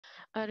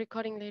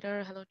Recording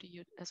later, hello to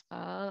you as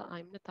well.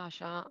 I'm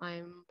Natasha.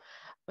 I'm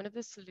one of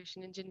the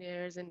solution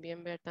engineers in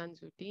VMware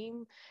Tanzu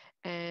team.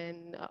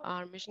 And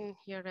our mission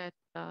here at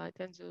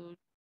Tanzu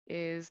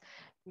is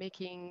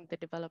making the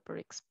developer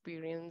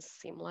experience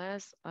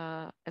seamless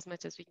as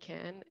much as we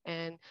can.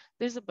 And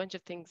there's a bunch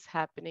of things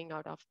happening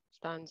out of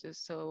Tanzu.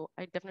 So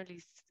I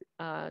definitely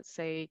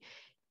say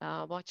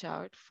watch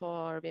out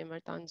for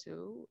VMware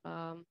Tanzu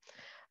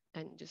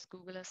and just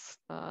Google us,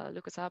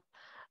 look us up.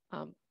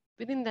 Um,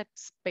 Within that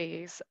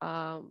space,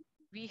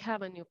 we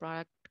have a new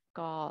product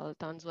called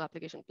Tanzu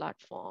Application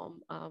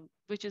Platform,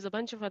 which is a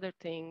bunch of other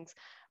things,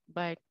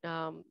 but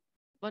one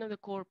of the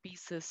core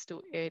pieces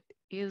to it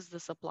is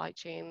the supply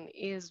chain,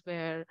 is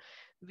where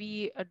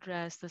we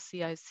address the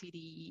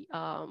CI/CD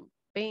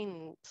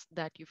pains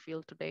that you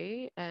feel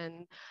today,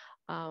 and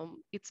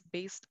it's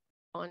based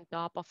on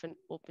top of an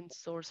open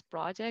source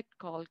project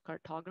called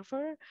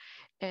Cartographer.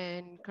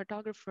 And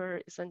Cartographer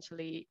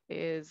essentially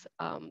is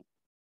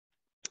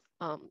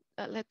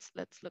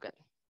let's look at.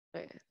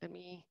 Wait, let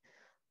me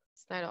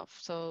slide off.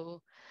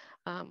 So,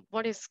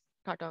 what is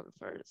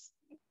cartographer's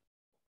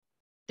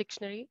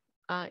dictionary?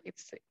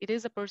 It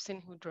is a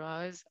person who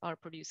draws or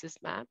produces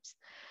maps,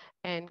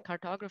 and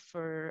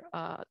cartographer,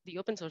 the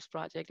open source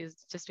project is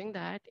just doing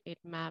that. It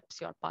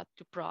maps your path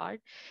to prod.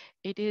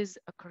 It is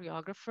a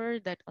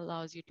choreographer that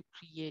allows you to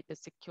create a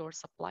secure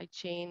supply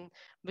chain,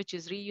 which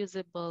is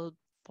reusable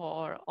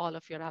for all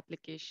of your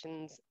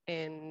applications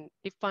and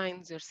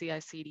defines your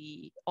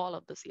CI/CD, all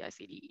of the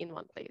CI/CD in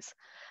one place,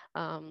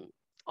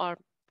 or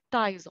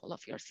ties all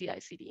of your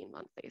CI/CD in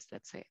one place,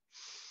 let's say.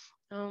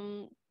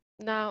 Um,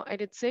 Now, I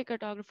did say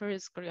cartographer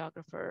is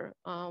choreographer.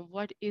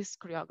 What is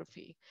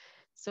choreography?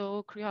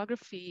 So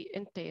choreography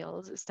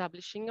entails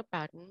establishing a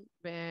pattern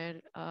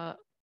where a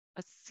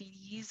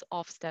series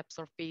of steps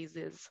or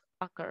phases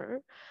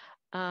occur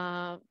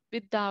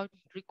without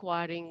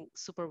requiring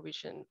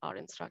supervision or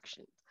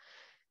instruction.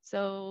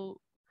 So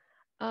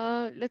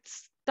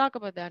let's talk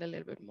about that a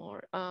little bit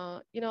more.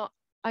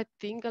 I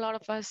think a lot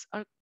of us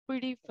are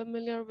pretty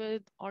familiar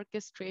with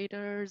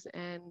orchestrators,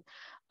 and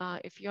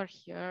if you're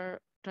here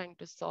trying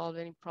to solve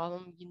any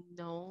problem,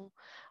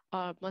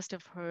 must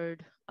have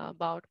heard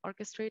about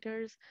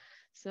orchestrators.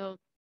 So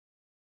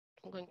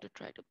I'm going to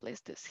try to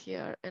place this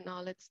here, and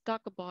now let's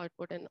talk about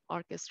what an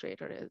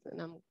orchestrator is.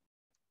 And I'm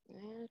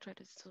try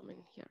to zoom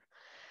in here.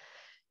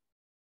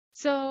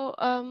 So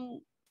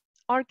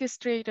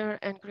orchestrator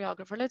and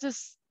choreographer. Let's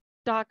just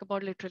talk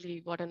about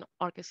literally what an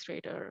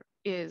orchestrator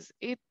is.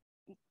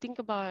 Think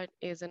about it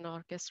as an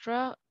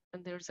orchestra,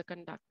 and there's a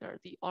conductor.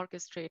 The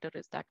orchestrator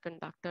is that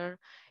conductor.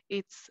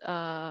 It's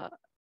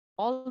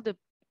all the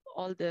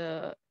all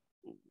the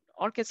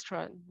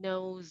orchestra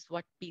knows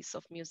what piece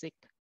of music,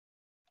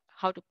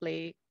 how to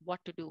play, what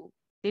to do.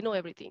 They know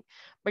everything,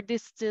 but they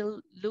still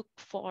look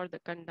for the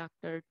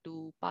conductor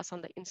to pass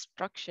on the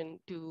instruction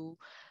to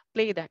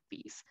play that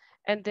piece.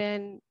 And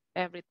then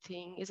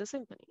everything is a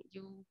symphony.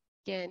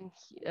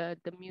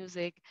 The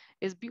music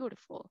is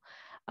beautiful,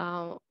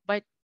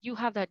 but you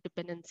have that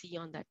dependency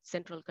on that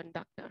central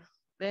conductor.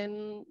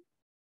 Then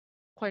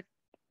quite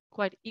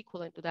quite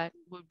equivalent to that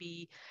would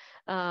be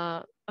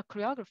a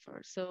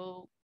choreographer.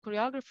 So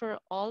choreographer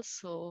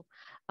also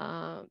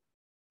uh,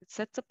 it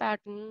sets a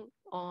pattern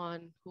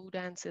on who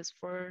dances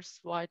first,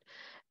 what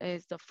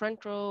is the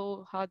front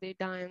row, how they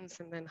dance,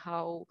 and then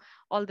how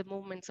all the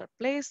movements are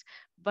placed.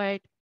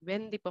 But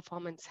when the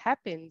performance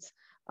happens,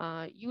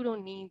 you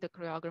don't need the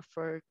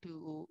choreographer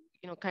to,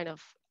 kind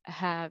of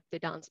have the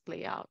dance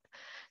play out.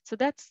 So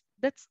that's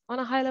on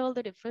a high level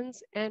the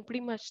difference, and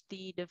pretty much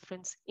the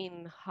difference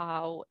in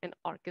how an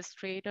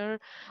orchestrator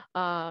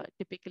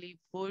typically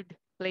would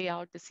play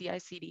out the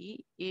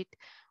CI/CD. It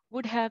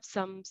would have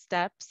some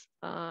steps.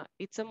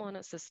 It's a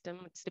mono system.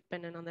 It's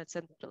dependent on that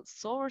central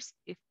source.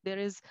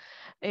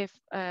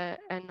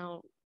 And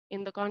now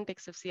in the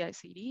context of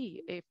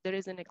CI/CD, if there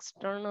is an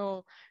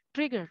external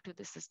trigger to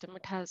the system,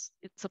 it's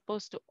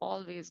supposed to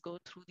always go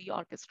through the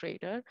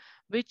orchestrator,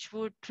 which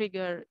would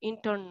trigger,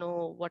 in turn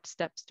know what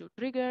steps to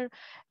trigger.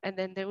 And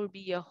then there would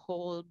be a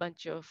whole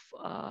bunch of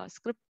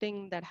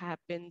scripting that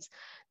happens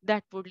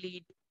that would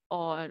lead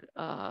or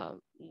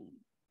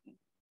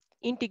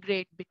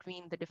integrate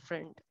between the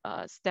different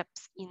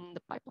steps in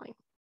the pipeline.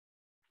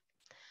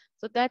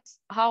 So that's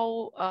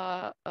how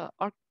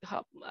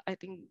I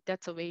think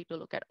that's a way to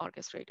look at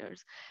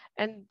orchestrators.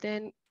 And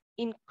then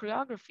in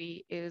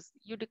choreography is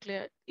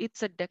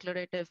it's a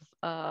declarative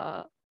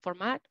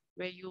format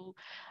where you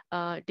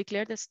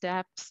declare the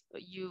steps,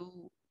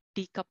 you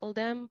decouple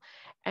them,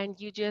 and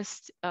you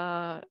just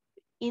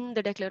in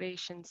the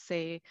declaration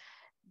say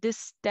this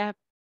step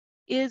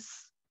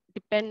is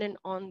dependent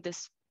on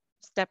this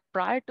step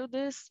prior to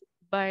this,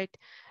 but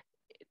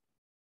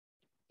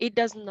it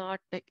does not,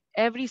 like,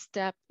 every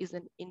step is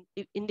an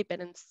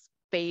independent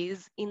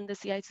phase in the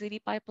CI/CD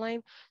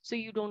pipeline. So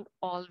you don't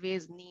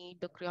always need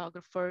the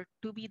choreographer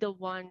to be the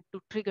one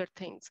to trigger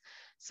things.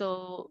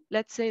 So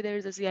let's say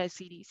there's a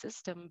CI/CD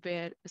system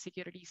where a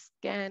security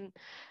scan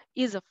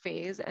is a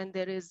phase and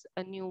there is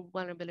a new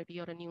vulnerability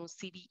or a new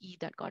CVE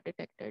that got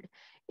detected.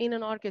 In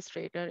an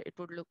orchestrator, it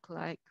would look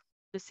like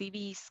the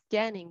CVE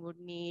scanning would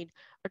need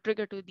a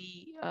trigger to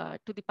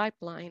the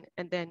pipeline,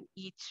 and then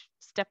each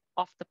step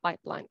of the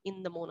pipeline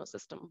in the mono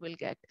system will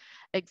get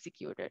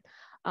executed.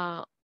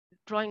 Uh,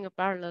 Drawing a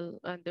parallel,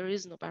 and there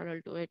is no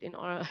parallel to it in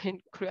our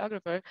in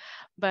choreographer,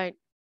 but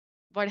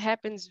what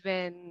happens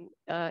when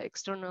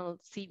external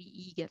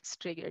CVE gets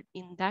triggered?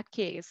 In that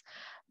case,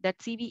 that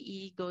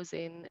CVE goes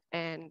in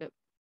and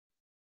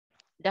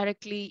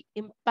directly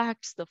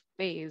impacts the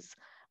phase,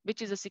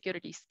 which is a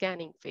security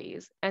scanning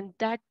phase, and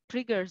that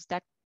triggers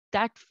that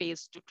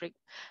phase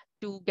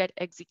to get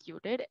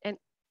executed, and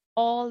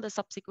all the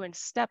subsequent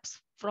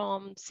steps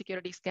from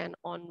security scan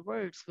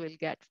onwards will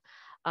get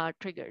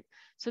triggered.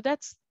 So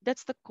that's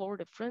the core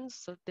difference.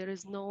 So there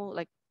is no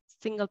like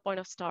single point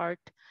of start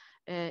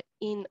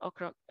in a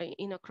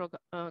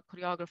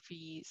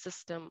choreography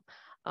system,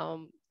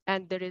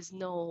 and there is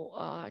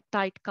no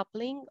tight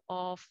coupling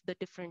of the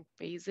different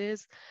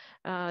phases.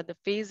 The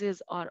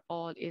phases are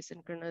all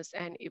asynchronous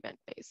and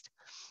event-based.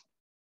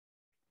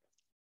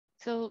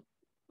 So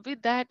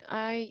with that,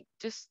 I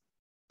just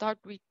thought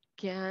we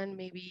can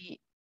maybe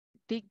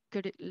dig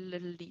a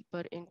little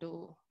deeper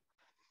into,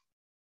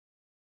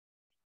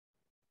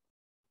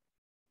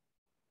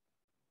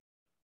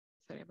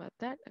 sorry about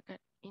that, I got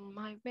in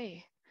my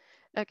way.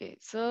 Okay,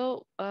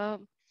 so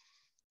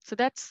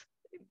that's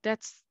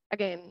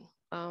again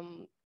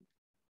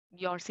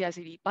your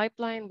CI/CD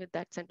pipeline with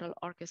that central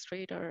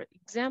orchestrator.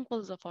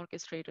 Examples of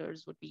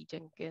orchestrators would be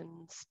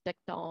Jenkins,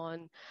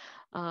 Tekton,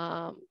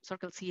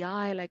 Circle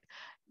CI, like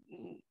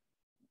mm,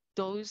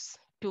 those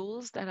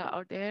tools that are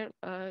out there.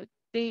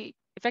 They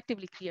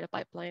effectively create a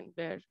pipeline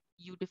where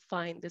you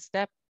define the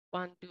step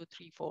 1, 2,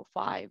 3, 4,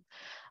 5,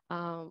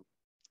 um,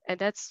 and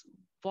that's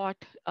what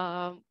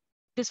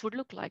this would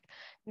look like.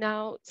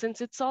 Now,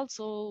 since it's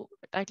also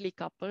tightly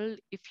coupled,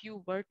 if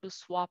you were to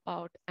swap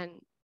out and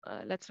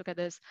let's look at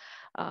this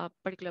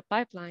particular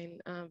pipeline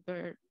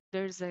where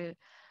there's a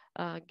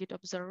Git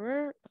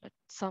observer,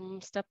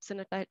 some steps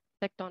in a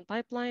Tekton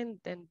pipeline,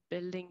 then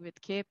building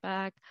with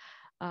Kpack,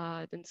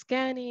 then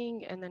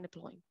scanning, and then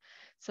deploying.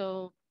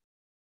 So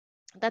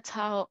that's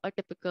how a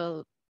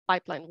typical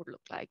pipeline would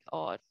look like,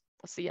 or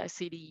a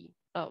CI/CD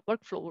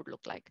workflow would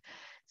look like.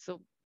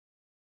 So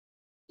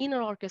in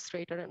an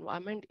orchestrator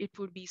environment, it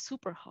would be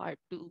super hard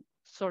to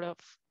sort of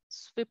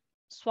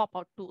swap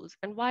out tools.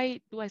 And why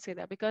do I say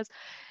that? Because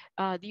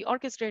the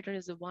orchestrator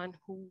is the one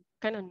who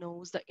kind of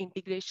knows the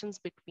integrations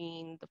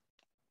between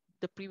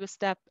the previous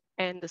step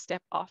and the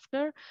step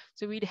after.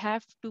 So we'd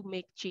have to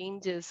make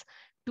changes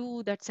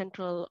to that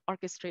central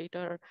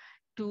orchestrator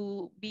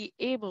to be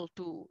able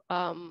to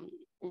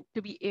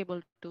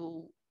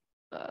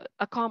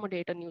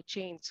accommodate a new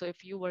change. So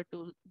if you were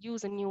to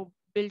use a new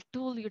build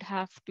tool, you'd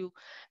have to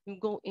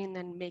go in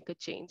and make a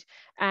change.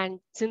 And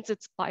since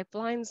it's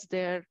pipelines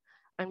there,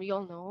 and we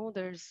all know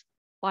there's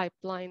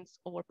pipelines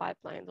over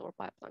pipelines over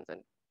pipelines,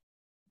 and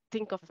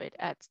think of it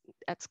at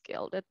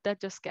scale. That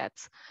just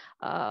gets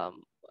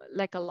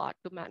like a lot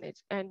to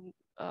manage, and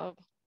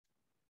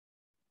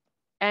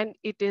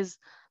it is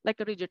like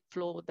a rigid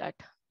flow that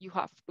you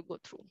have to go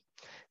through.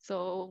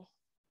 So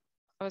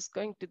I was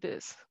going to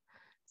this.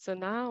 So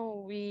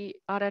now we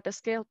are at a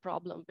scale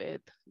problem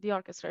with the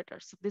orchestrator.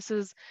 So this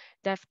is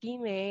dev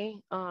team A,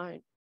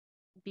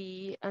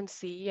 B, and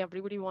C.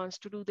 Everybody wants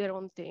to do their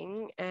own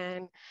thing,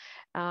 and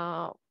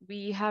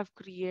we have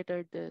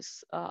created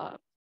this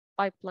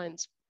pipeline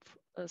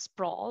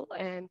sprawl,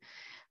 and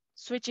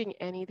switching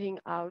anything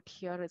out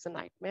here is a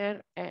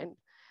nightmare. And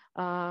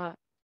uh,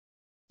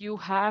 you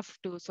have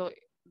to, so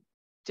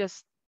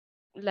just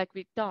like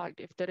we talked,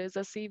 if there is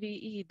a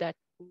CVE that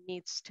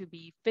needs to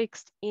be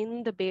fixed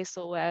in the base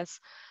OS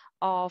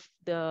of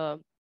the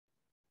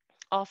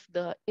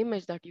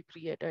image that you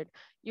created,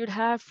 you'd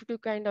have to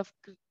kind of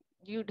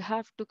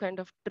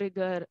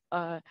trigger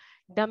a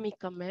dummy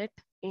commit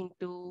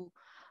into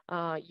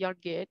your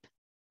Git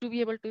to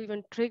be able to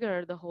even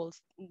trigger the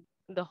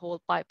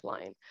whole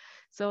pipeline.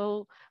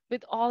 So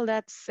with all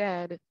that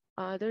said,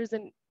 there's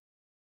an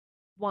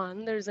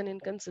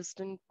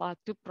inconsistent path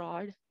to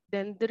prod.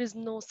 Then there is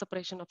no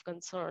separation of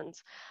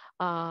concerns.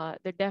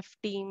 The dev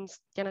teams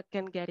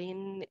can get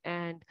in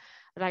and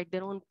write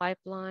their own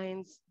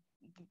pipelines.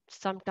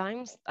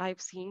 Sometimes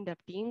I've seen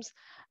dev teams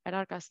at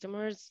our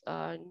customers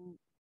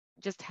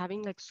just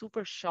having like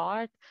super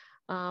short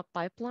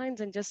pipelines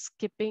and just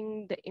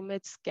skipping the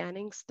image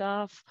scanning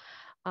stuff.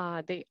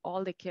 All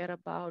they care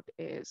about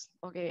is,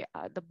 okay,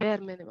 the bare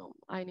minimum.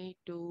 I need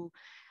to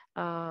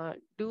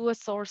do a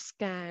source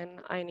scan.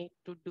 I need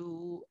to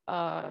do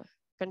a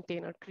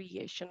container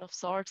creation of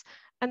sorts,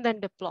 and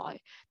then deploy.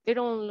 They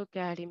don't look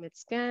at image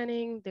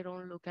scanning. They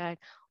don't look at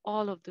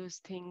all of those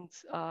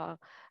things.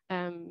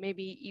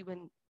 Maybe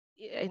even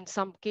in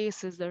some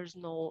cases, there's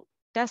no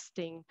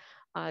testing,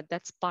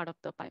 that's part of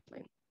the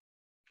pipeline.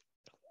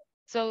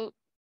 So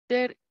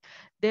there,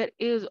 there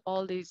is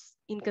all these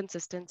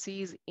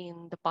inconsistencies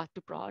in the path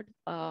to prod,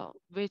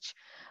 which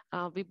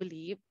we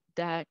believe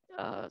that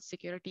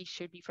security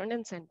should be front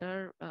and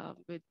center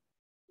with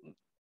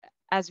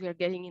as we are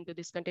getting into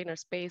this container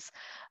space,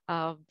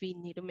 we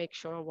need to make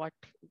sure what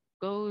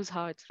goes,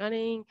 how it's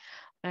running,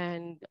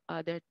 and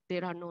that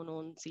there are no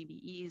known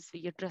CVEs.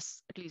 We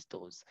address at least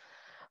those.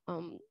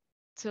 Um,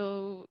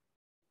 so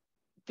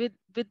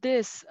with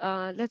this,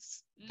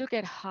 let's look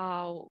at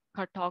how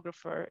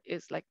cartographer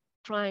is like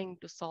trying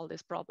to solve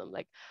this problem.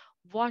 Like,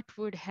 what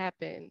would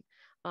happen,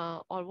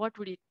 or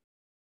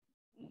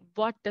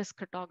what does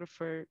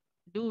cartographer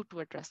do to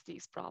address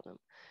these problems?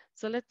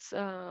 So let's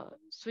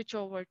switch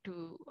over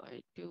to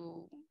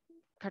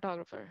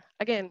cartographer.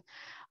 Again,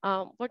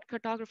 what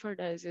cartographer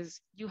does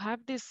is you have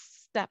these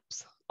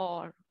steps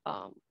or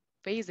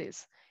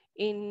phases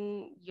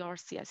in your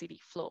CI/CD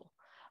flow.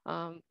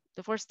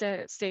 The first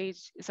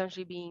stage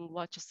essentially being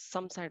watch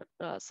some sort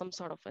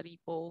of a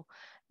repo,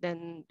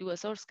 then do a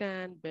source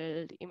scan,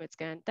 build, image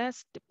scan,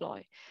 test,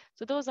 deploy.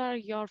 So those are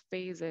your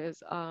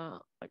phases.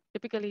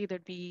 Typically,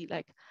 there'd be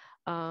like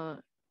uh,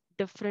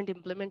 different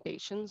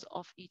implementations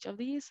of each of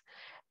these.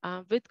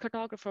 With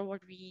Cartographer,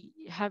 what we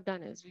have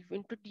done is we've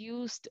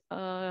introduced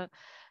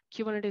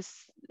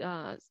Kubernetes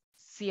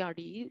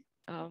CRD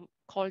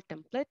called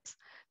templates.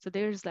 So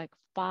there's like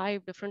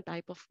 5 different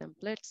type of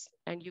templates,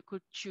 and you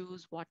could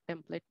choose what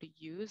template to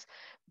use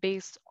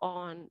based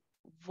on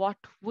what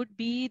would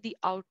be the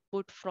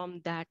output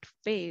from that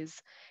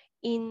phase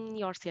in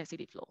your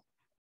CI/CD flow.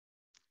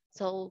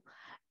 So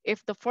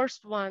if the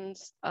first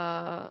one's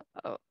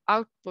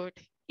output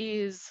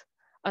is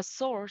a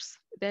source,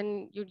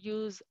 then you'd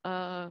use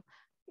a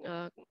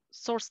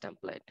source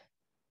template.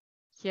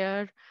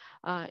 Here,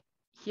 uh,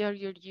 here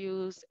you'd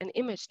use an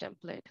image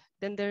template.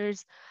 Then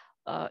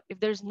if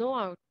there's no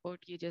output,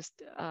 you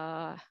just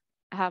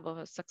have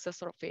a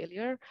success or a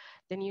failure,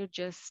 then you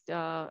just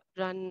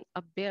run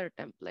a bare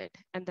template,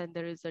 and then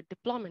there is a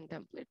deployment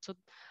template. So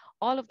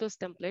all of those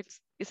templates,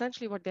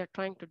 essentially what they're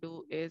trying to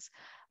do is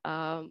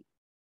um,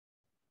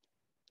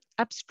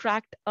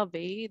 abstract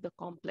away the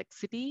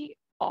complexity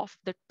of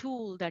the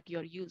tool that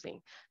you're using.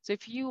 So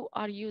if you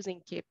are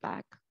using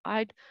KPAC,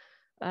 I'd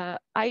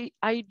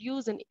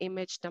use an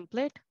image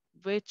template,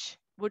 which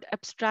would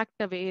abstract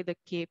away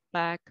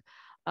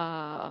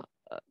uh,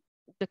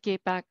 the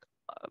KPAC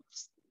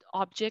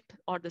object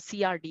or the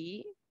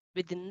CRD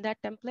within that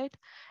template.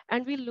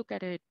 And we'll look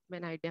at it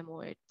when I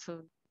demo it.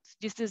 So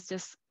this is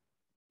just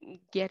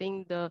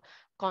getting the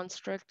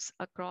constructs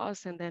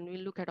across, and then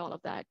we'll look at all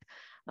of that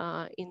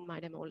in my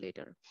demo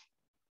later.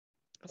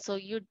 So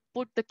you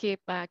put the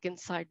KPAC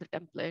inside the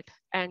template,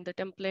 and the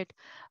template,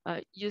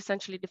 you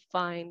essentially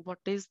define what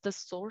is the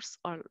source,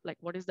 or like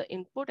what is the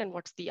input and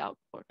what's the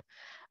output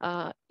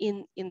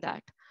in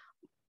that.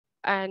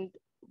 And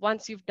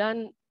once you've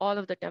done all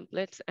of the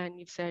templates and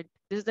you've said,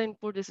 this is the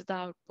input, this is the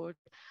output,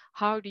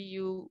 how do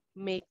you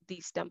make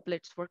these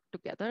templates work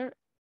together?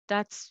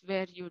 That's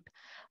where you'd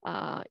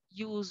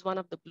use one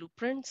of the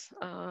blueprints.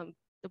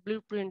 The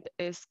blueprint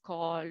is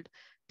called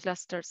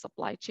cluster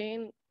supply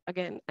chain.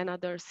 Again,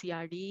 another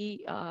CRD,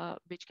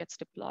 which gets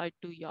deployed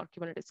to your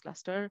Kubernetes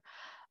cluster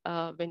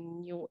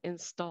when you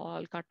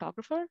install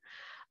Cartographer.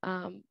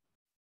 Um,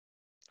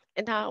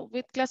 and now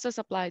with cluster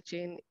supply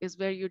chain is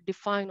where you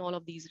define all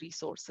of these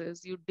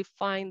resources. You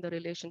define the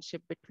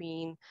relationship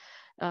between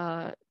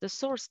the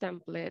source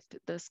template,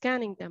 the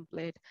scanning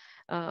template,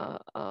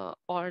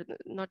 or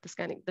not the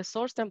scanning, the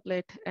source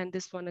template, and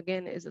this one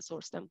again is a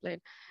source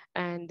template.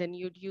 And then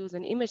you'd use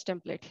an image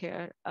template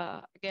here,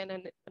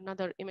 again,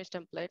 another image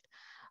template,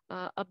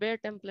 a bare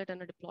template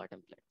and a deploy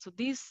template. So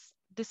this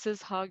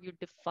is how you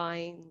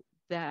define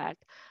that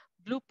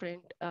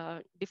blueprint,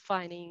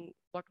 defining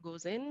what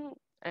goes in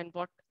and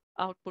what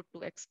output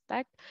to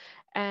expect,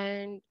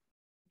 and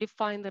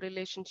define the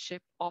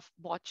relationship of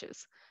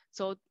watches.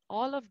 So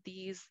all of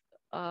these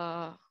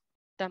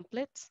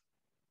templates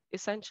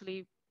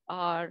essentially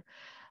are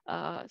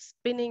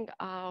spinning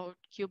out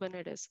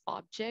Kubernetes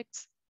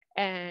objects,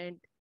 and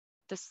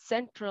the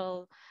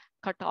central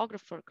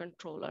cartographer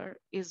controller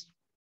is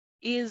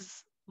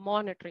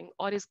monitoring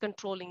or is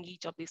controlling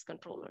each of these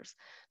controllers.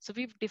 So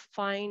we've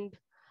defined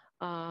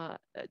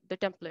the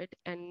template,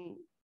 and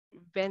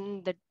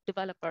when the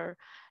developer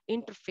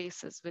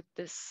interfaces with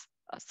this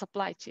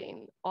supply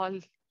chain, all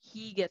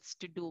he gets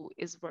to do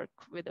is work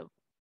with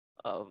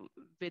um,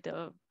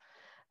 a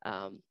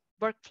um,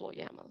 workflow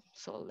YAML.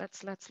 So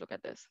let's look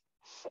at this.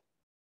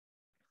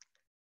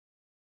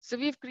 So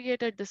we've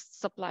created this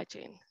supply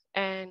chain,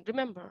 and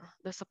remember,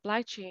 the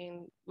supply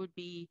chain would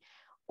be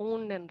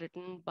owned and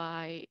written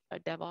by a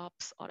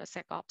DevOps or a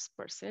SecOps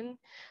person.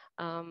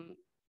 Um,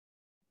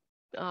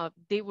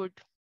 they would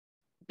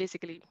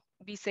basically,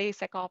 we say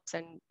SecOps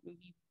and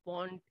we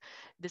want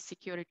the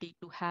security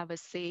to have a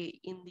say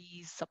in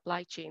these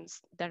supply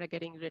chains that are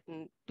getting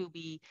written to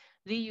be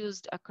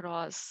reused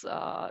across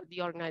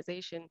the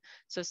organization.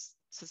 So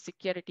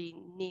security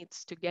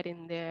needs to get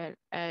in there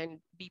and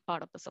be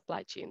part of the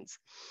supply chains.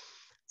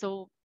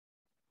 So,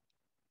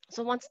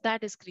 so once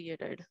that is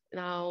created,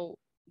 now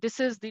this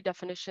is the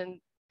definition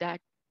that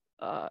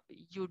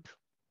you'd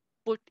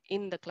put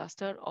in the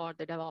cluster, or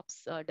the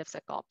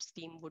DevSecOps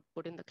team would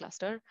put in the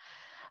cluster.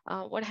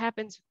 What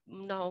happens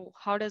now?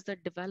 How does the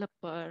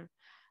developer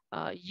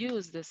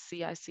use this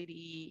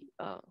CI/CD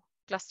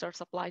cluster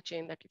supply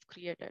chain that you've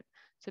created?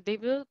 So they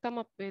will come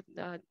up with,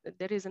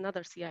 there is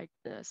another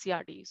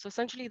CRD. So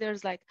essentially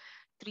there's like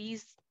three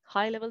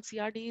high-level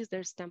CRDs.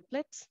 There's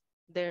templates,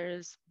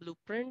 there's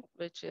blueprint,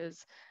 which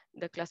is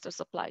the cluster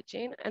supply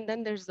chain, and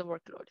then there's the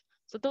workload.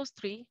 So those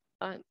three,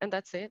 and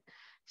that's it.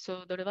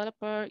 So the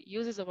developer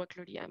uses a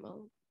workload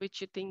YAML,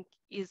 which you think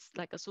is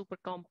like a super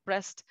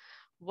compressed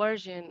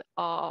version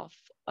of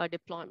a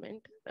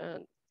deployment.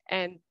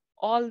 And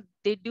all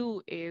they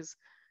do is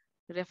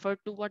refer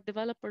to what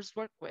developers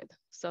work with.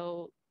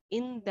 So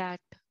in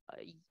that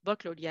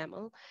workload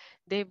YAML,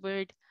 they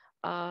would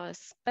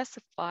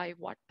specify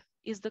what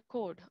is the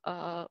code,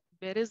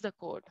 where is the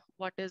code,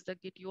 what does the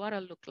Git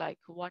URL look like,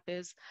 what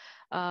is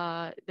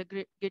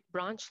the Git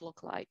branch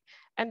look like,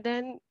 and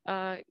then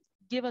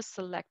give a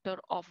selector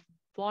of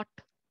what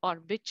or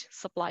which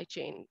supply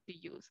chain to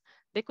use.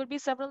 There could be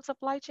several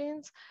supply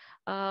chains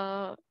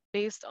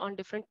based on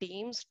different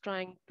teams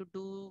trying to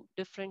do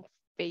different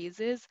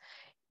phases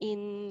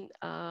in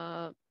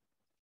their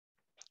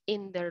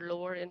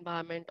lower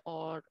environment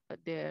or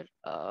their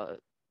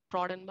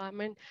prod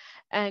environment,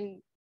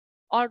 and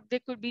or they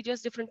could be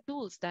just different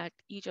tools that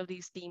each of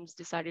these teams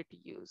decided to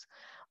use.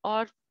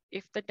 Or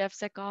if the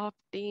DevSecOps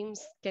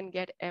teams can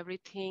get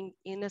everything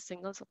in a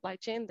single supply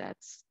chain,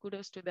 that's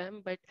kudos to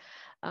them. But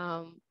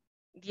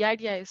the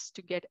idea is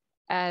to get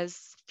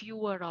as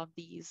fewer of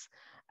these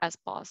as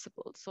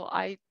possible. So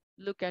I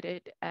look at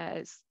it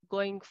as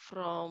going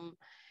from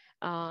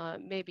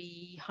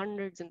maybe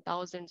hundreds and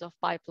thousands of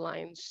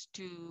pipelines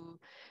to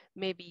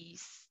maybe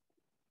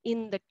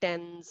in the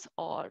tens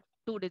or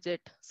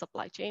two-digit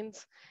supply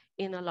chains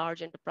in a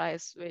large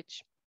enterprise,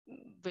 which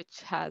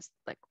has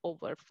like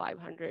over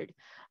 500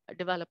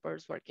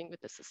 developers working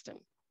with the system.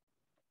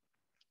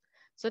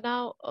 So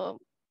now,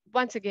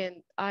 once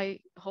again, I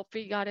hope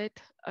we got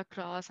it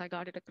across. I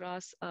got it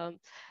across.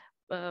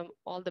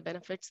 All the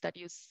benefits that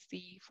you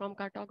see from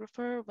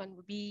Cartographer. One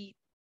would be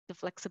the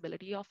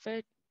flexibility of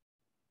it,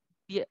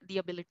 the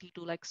ability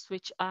to like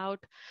switch out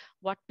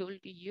what tool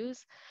to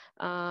use,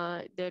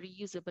 the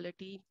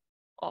reusability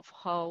of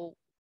how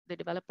the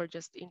developer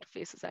just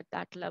interfaces at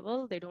that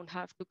level. They don't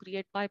have to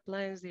create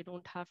pipelines. They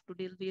don't have to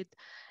deal with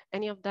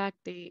any of that.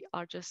 They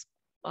are just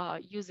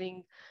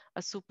using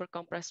a super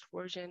compressed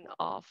version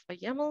of a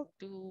YAML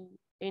to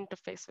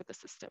interface with the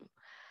system.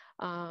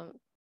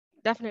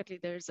 Definitely,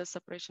 there's a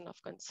separation of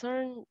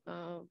concern.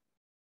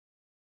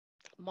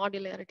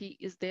 Modularity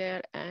is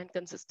there and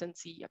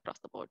consistency across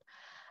the board.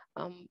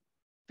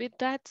 With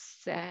that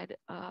said,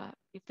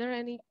 if there are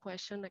any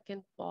question, I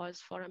can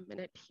pause for a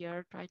minute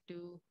here, try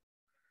to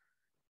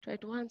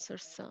answer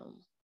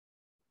some.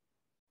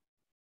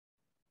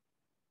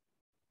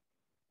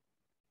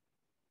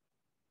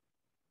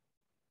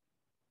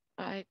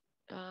 All right,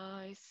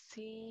 I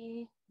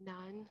see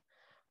none,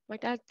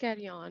 but I'll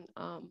carry on.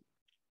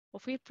 Well,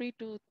 feel free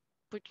to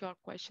put your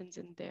questions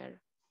in there.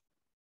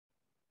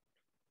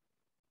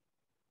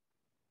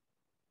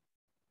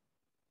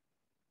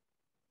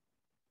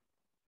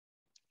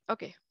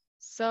 Okay,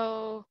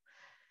 so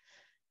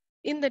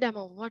in the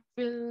demo, what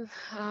will,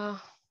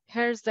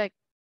 here's like,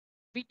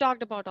 we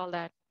talked about all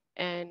that,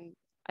 and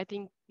I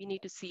think we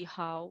need to see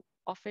how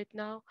of it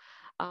now.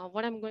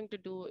 What I'm going to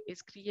do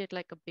is create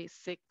like a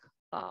basic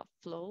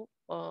flow.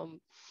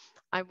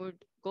 I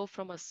would go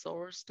from a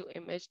source to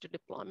image to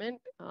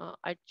deployment.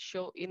 I'd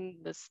show in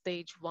the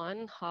stage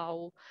one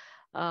how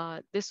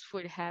this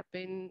would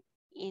happen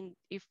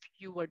if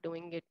you were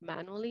doing it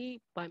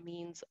manually by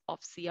means of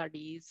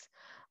CRDs,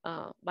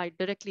 by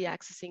directly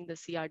accessing the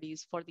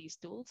CRDs for these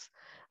tools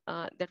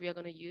that we are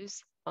going to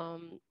use.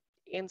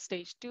 In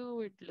stage two,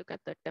 we'd look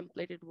at the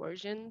templated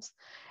versions.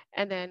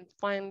 And then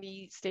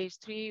finally, stage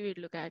three, we'd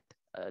look at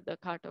the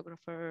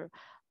cartographer,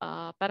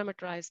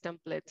 parameterized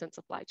templates and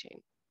supply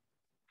chain.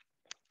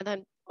 And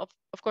then,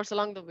 of course,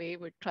 along the way,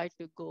 we'd try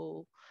to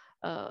go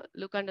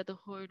look under the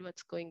hood,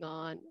 what's going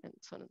on, and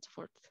so on and so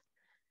forth.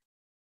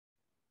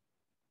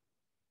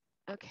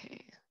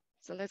 Okay,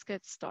 so let's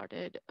get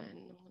started.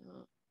 And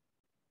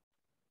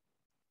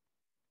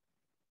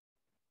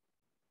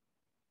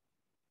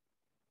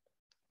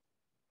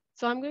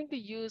so I'm going to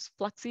use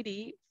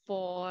FluxCD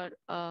for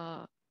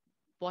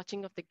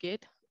watching of the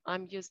Git.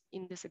 I'm just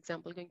in this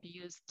example going to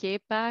use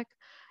Kpack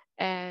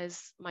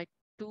as my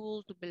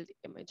tool to build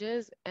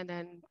images, and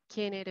then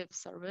Knative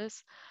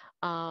service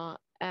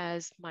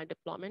as my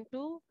deployment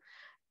tool.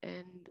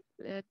 And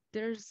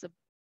there's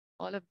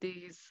all of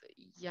these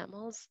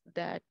YAMLs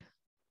that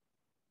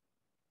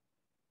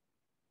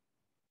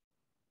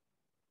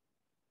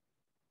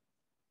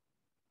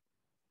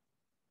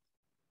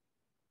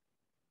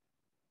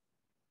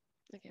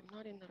Okay, I'm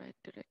not in the right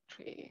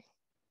directory.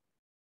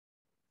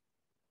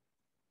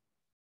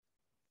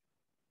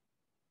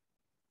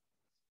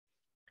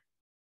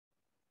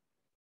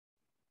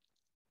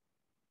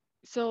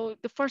 So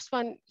the first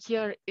one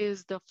here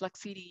is the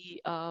Fluxity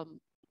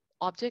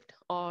object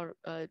or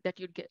that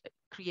you'd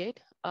create.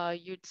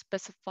 You'd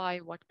specify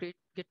what git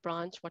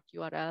branch, what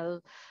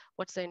URL,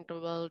 what's the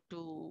interval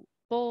to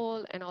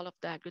poll, and all of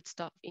that good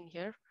stuff in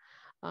here.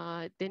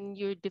 Then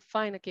you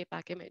define a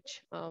KPAC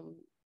image,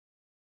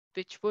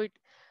 which would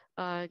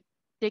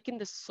take in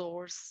the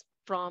source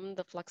from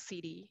the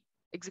Fluxity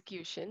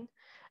execution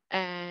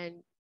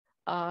and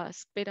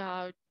spit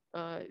out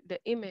the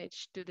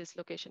image to this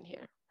location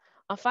here.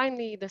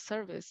 Finally, the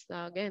service.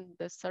 Again,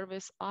 the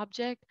service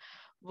object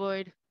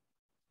would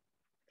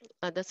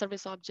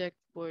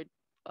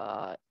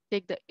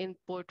take the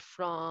input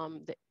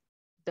from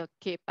the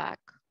KPAC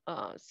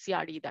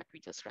CRD that we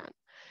just ran.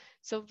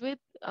 So with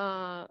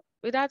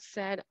that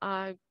said,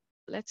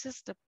 let's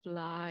just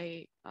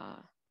apply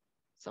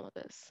some of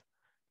this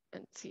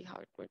and see how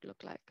it would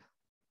look like.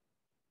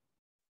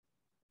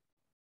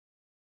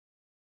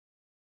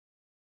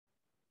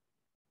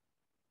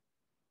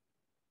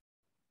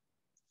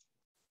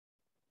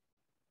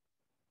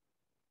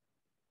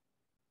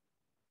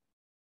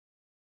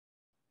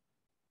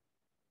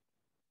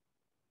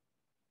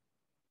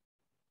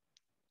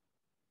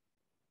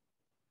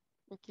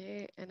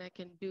 Okay, and I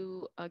can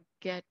do a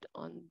get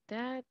on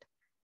that.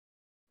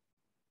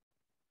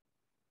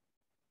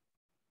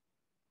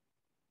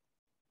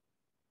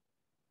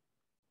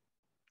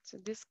 So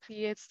this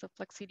creates the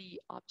Fluxity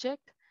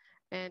object.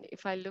 And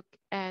if I look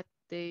at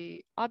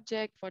the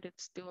object, what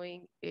it's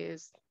doing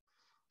is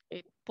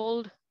it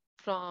pulled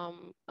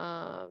from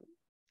the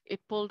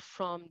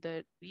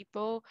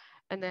repo,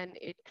 and then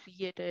it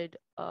created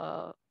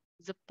a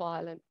zip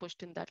file and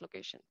pushed in that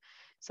location.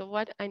 So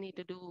what I need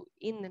to do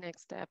in the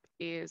next step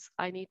is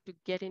I need to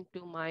get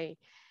into my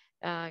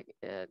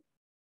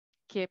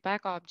KPAC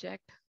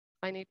object.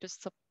 I need to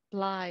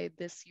supply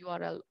this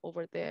URL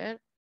over there.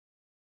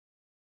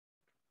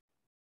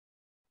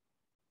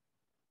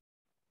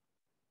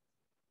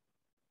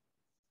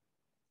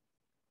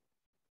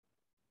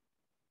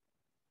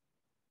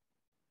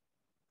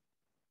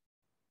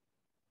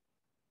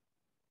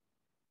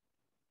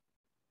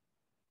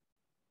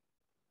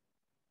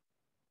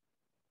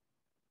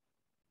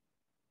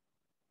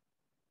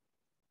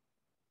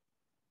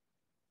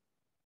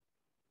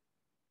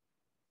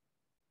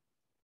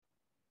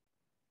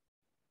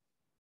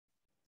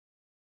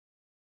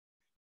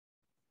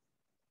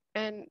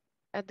 And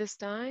at this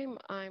time,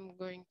 I'm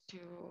going to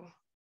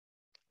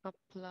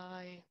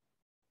apply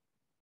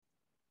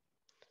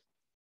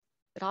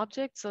that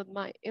object. So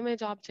my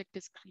image object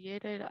is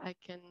created. I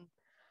can,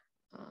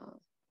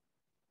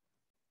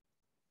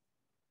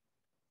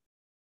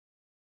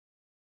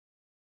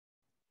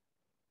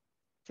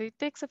 so it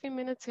takes a few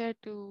minutes here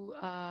to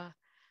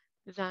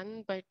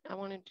run, but I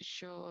wanted to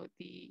show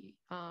the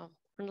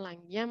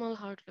underlying YAML,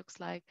 how it looks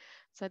like.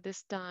 So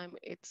this time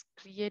it's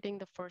creating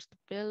the first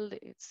build.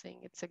 It's saying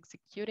it's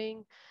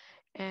executing,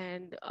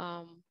 and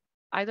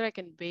either I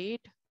can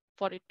wait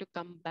for it to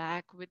come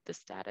back with the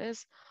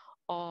status,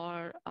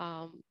 or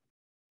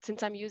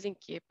since I'm using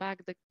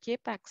KPAC, the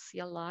KPAC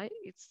CLI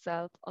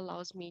itself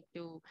allows me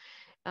to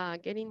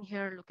get in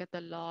here, look at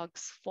the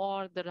logs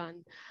for the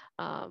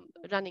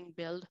running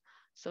build.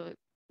 So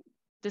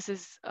this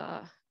is,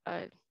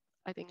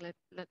 I think,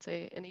 let's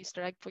say an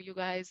Easter egg for you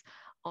guys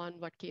on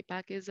what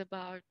KPAC is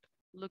about.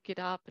 Look it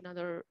up,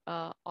 another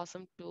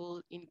awesome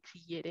tool in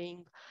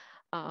creating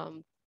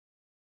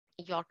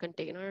your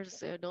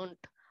containers.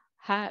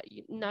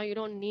 Now you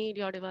don't need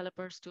your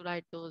developers to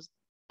write those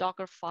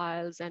Docker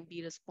files and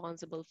be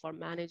responsible for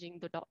managing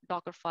the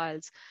Docker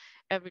files.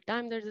 Every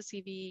time there's a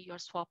CV, you're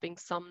swapping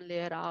some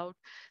layer out.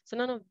 So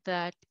none of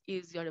that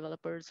is your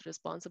developer's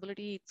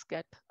responsibility. It's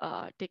get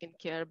taken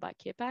care by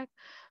KPAC.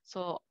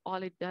 So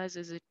all it does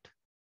is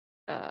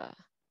uh,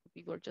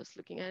 we were just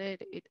looking at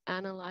it, it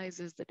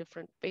analyzes the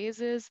different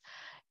phases.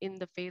 In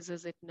the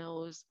phases, it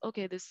knows,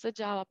 okay, this is a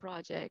Java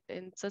project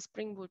and it's a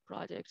Spring Boot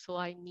project. So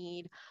I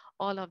need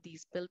all of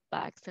these build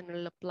packs, and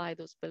it'll apply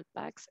those build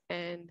packs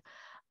and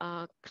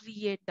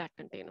create that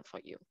container for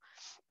you.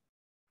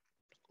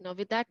 Now,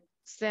 with that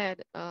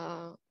said,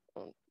 I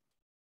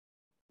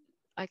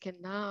can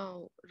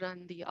now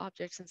run the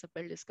object since the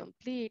build is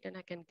complete, and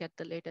I can get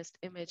the latest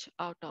image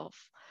out of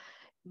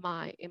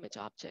my image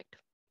object.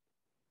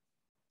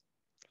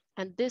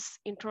 And this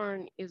in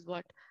turn is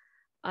what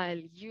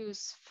I'll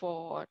use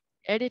for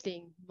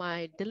editing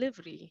my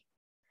delivery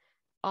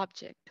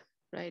object,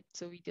 right?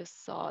 So we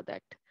just saw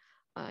that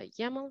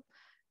YAML.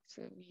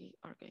 So we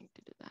are going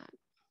to do that.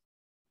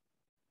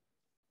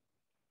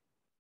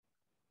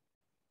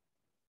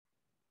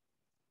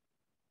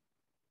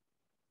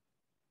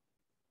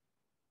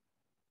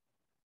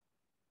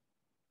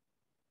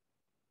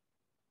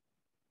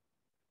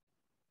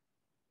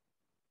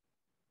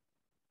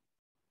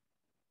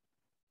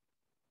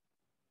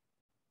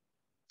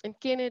 And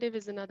Knative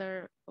is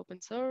another open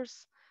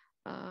source.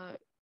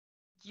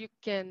 You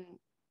can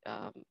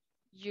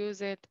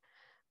use it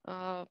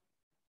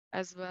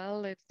as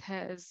well.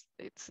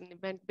 It's an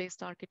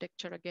event-based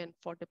architecture again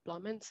for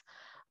deployments,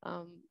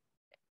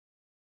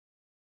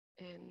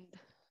 and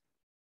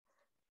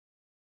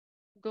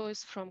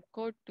goes from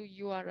code to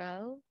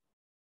URL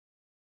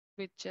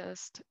with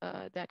just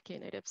that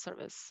Knative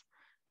service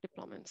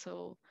deployment.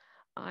 So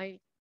I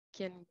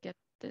can get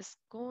this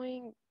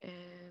going,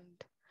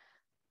 and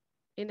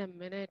in a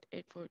minute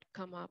it would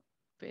come up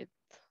with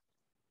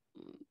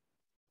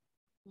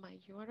my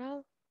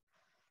URL,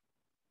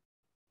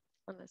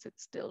 unless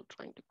it's still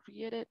trying to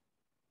create it.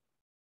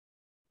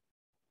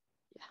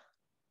 Yeah,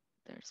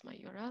 there's my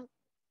URL.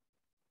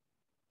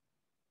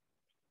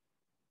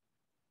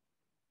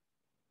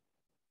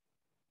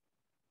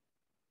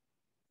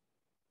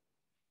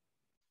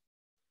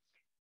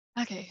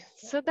 Okay,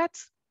 so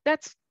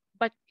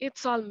but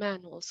it's all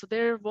manual. So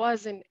there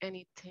wasn't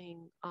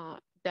anything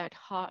that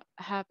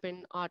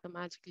happened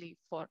automatically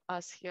for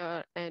us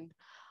here, and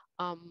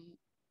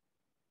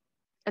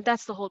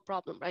that's the whole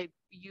problem, right?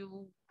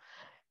 You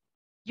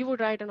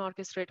would write an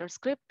orchestrator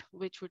script,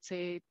 which would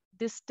say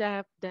this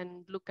step,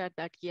 then look at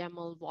that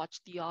YAML, watch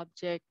the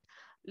object,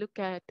 look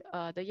at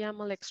the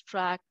YAML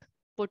extract,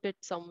 put it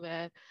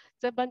somewhere.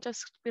 It's a bunch of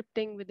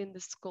scripting within the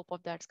scope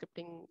of that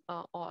scripting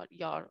or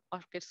your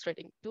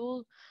orchestrating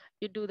tool.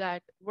 You do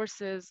that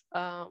versus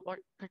what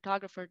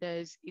Cartographer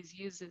does is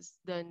uses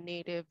the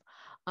native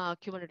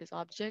Kubernetes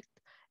object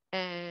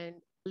and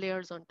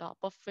layers on top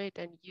of it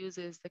and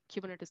uses the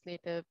Kubernetes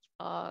native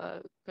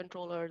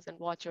controllers and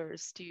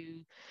watchers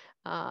to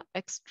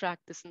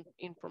extract this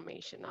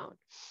information out.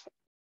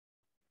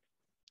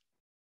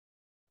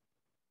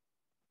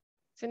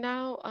 So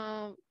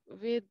now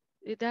with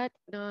that,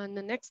 the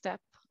next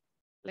step,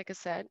 like I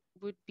said,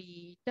 would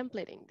be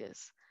templating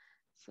this.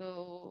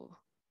 So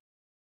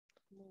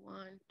move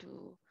on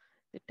to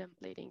the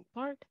templating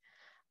part.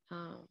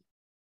 Um,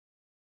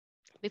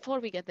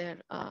 Before we get there,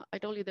 I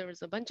told you there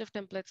is a bunch of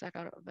templates that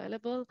are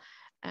available,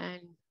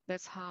 and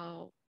that's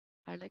how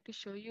I like to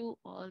show you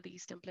all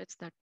these templates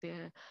that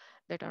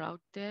are out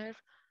there,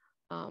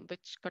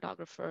 which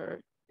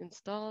cartographer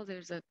install.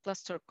 There's a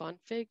cluster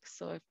config.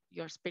 So if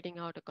you're spitting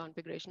out a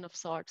configuration of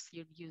sorts,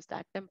 you'd use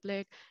that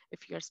template.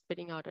 If you're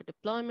spitting out a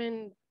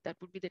deployment, that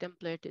would be the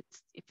template.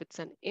 If it's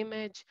an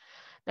image,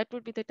 that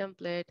would be the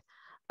template.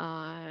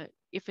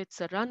 If it's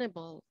a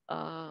runnable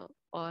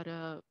or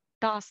a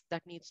task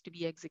that needs to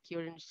be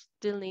executed and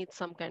still needs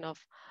some kind of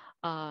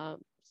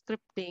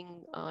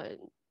scripting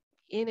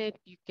in it,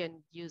 you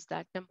can use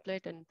that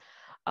template. And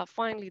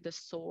finally, the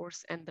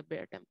source and the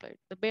bare template.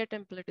 The bare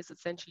template is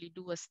essentially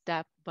do a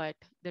step, but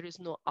there is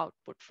no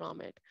output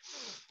from it.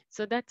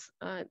 So that's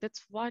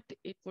what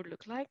it would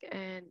look like.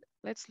 And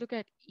let's look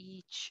at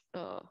each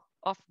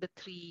of the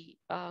three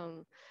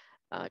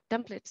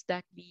templates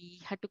that we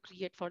had to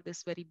create for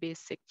this very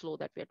basic flow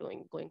that we're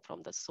doing, going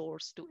from the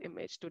source to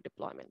image to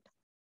deployment.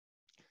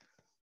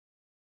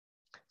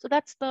 So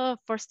that's the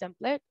first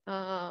template.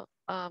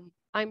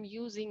 I'm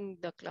using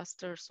the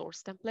cluster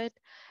source template,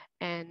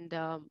 and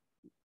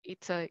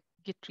it's a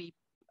Git tree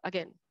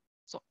again.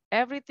 So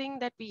everything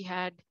that we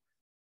had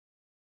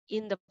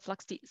in the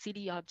Flux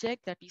CD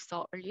object that we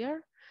saw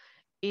earlier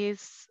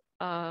is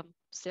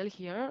still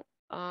here.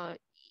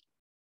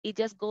 It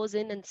just goes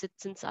in and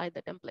sits inside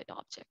the template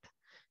object.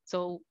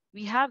 So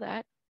we have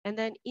that. And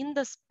then in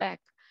the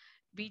spec,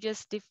 we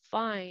just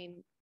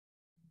define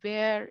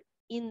where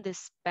in the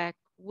spec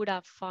would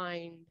I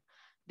find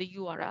the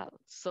URL.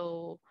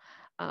 So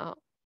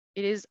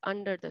it is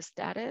under the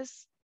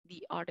status,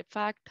 the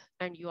artifact,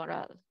 and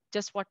URL,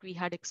 just what we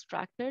had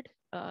extracted.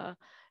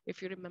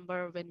 If you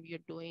remember when we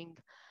are doing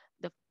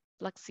the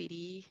Flux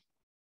CD,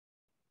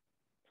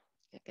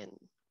 I can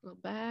go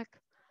back.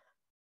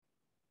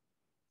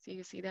 So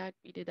you see that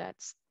we did that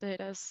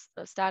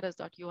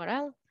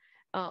status.url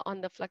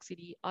on the Flux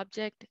CD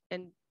object,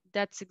 and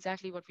that's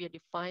exactly what we are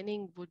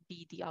defining would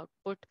be the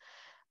output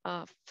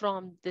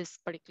from this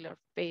particular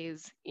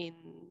phase in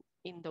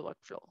the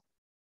workflow.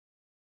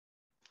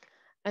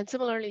 And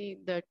similarly,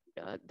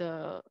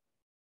 the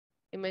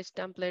image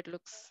template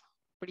looks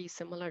pretty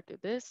similar to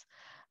this.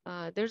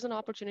 There's an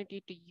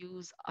opportunity to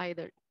use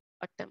either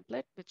a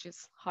template, which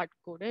is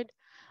hard-coded,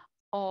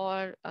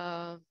 or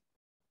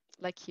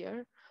like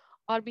here,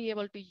 or be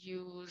able to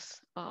use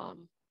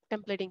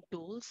templating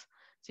tools.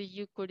 So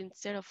you could,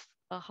 instead of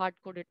a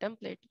hard-coded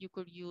template, you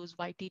could use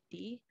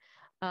YTT,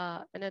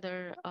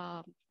 another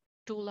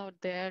tool out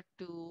there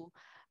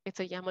it's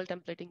a YAML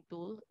templating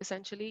tool,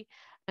 essentially,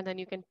 and then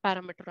you can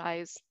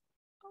parameterize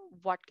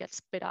what gets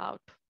spit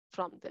out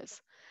from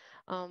this.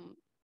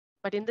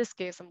 But in this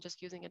case, I'm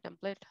just using a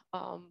template.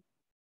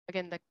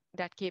 Again,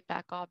 that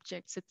kpack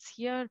object sits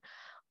here.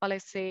 All I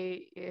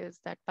say is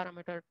that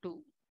parameter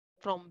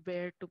from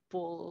where to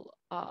pull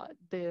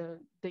the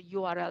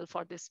URL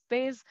for this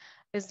phase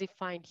is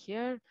defined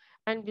here.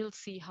 And we'll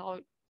see how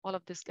all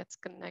of this gets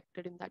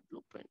connected in that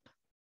blueprint.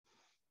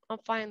 And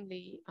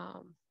finally,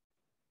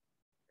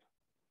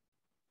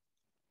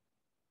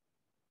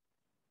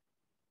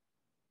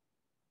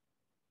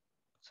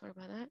 sorry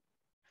about that.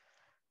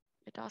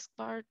 The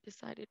taskbar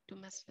decided to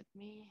mess with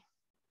me.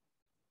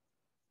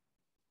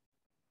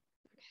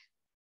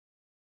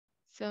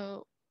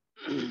 So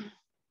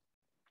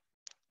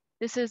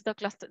this is the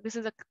cluster. This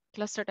is a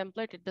cluster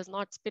template. It does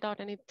not spit out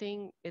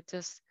anything. It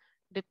just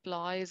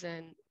deploys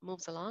and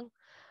moves along.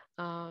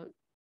 Uh,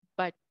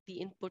 but the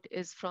input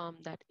is from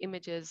that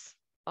images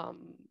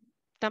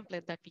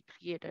template that we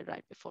created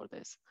right before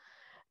this.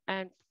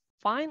 And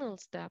final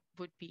step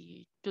would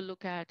be to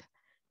look at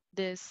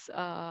this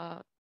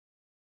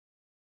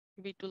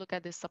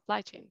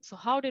supply chain. So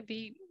how did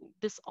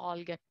this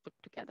all get put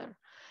together?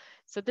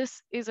 So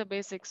this is a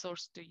basic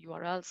source to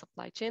URL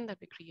supply chain that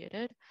we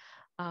created.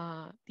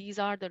 These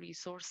are the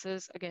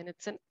resources. Again,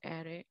 it's an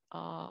array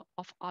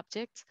of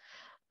objects.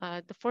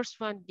 The first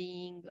one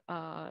being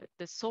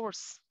the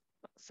source.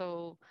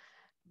 So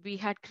we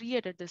had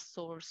created this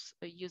source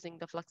using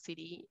the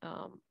FluxCD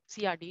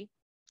CRD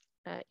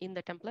in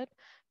the template.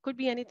 Could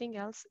be anything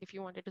else if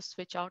you wanted to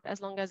switch out,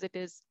 as long as it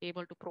is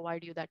able to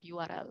provide you that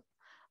URL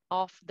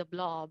of the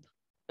blob,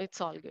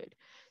 it's all good.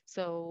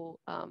 So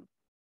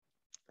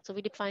so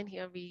we define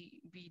here,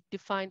 we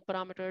define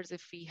parameters.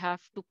 If we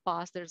have to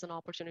pass, there's an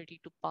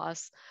opportunity to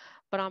pass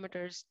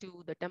parameters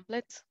to the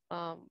templates.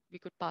 We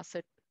could pass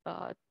it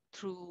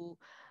through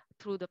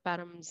the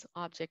params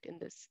object in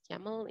this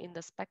YAML in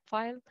the spec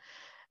file.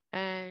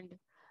 And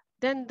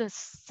then the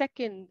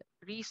second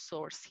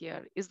resource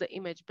here is the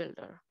image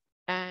builder.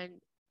 And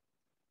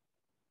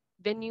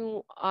when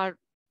you are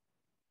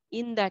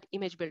in that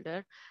image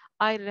builder,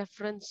 I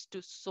reference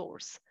to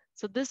source.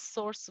 So this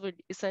source would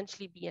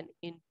essentially be an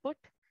input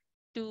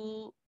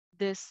to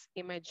this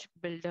image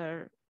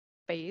builder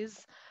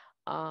phase,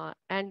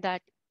 and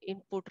that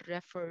input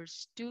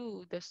refers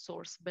to the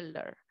source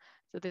builder.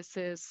 So this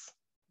is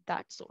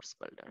that source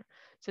builder.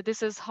 So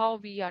this is how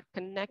we are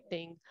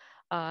connecting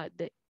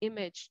the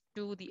image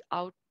to the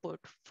output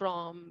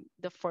from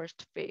the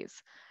first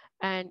phase.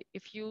 And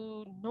if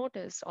you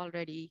noticed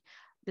already,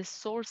 the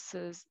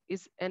sources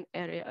is an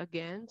array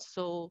again.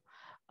 So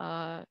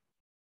uh,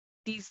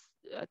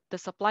 the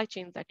supply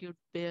chains that you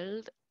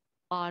build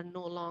are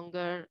no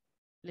longer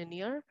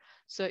linear.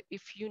 So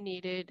if you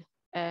needed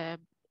an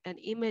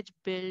image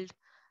build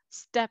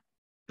step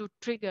to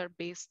trigger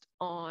based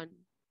on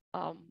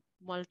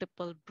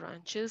multiple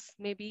branches,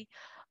 maybe,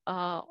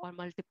 or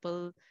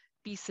multiple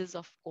pieces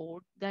of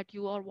code that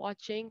you are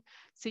watching,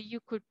 so you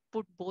could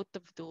put both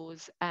of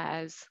those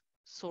as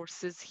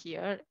sources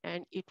here,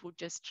 and it would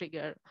just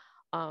trigger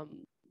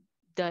um,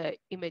 the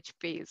image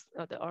phase,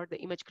 or the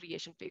image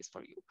creation phase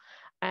for you.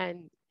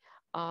 And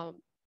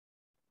um,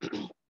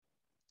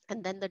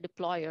 and then the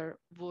deployer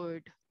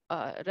would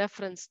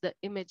reference the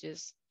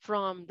images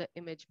from the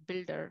image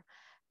builder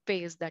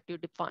phase that you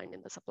defined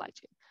in the supply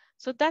chain.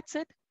 So that's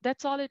it.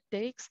 That's all it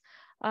takes.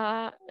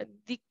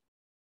 The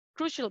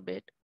crucial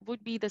bit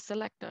would be the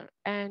selector,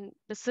 and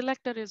the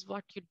selector is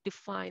what you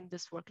define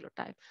this workload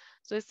type.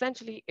 So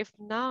essentially, if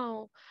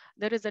now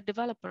there is a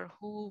developer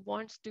who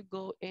wants to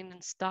go in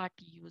and start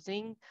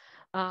using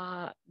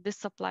this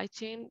supply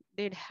chain,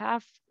 they'd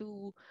have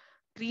to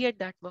create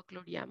that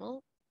workload YAML,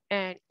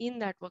 and in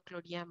that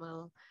workload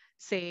YAML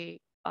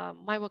say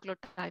my workload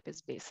type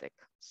is basic.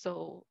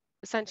 So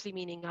essentially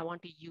meaning I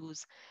want to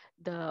use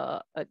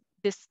the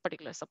this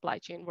particular supply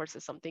chain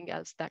versus something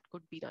else that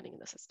could be running in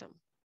the system.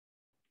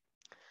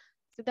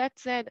 So that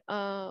said,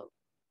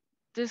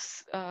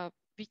 this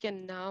we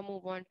can now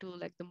move on to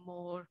like the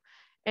more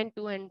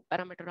end-to-end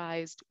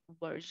parameterized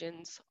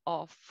versions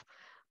of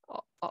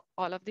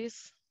all of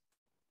this.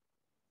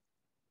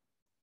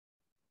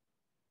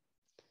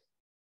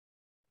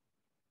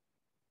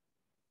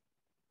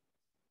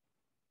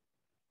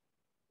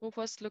 We'll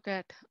first look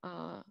at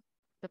the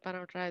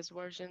parameterized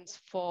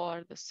versions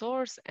for the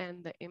source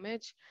and the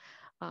image.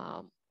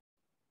 Um,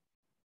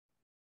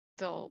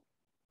 so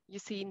you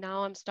see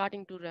now I'm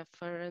starting to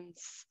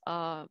reference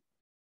the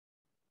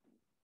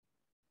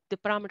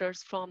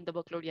parameters from the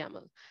workload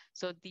YAML.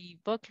 So the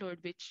workload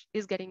which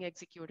is getting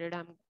executed,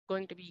 I'm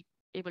going to be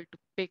able to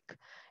pick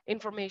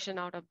information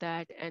out of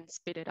that and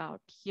spit it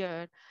out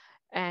here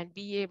and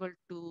be able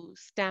to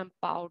stamp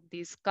out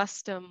these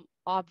custom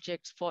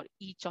objects for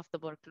each of the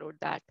workload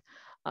that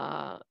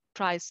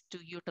tries to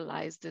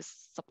utilize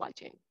this supply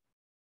chain.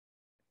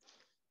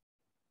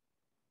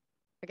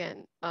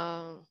 Again,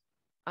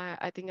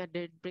 I think I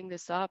did bring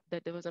this up,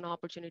 that there was an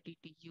opportunity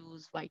to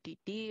use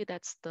YTT.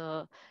 That's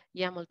the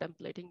YAML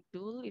templating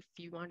tool. If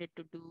you wanted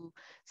to do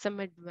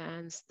some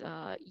advanced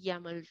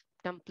YAML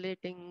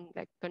templating,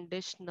 like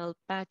conditional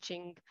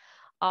patching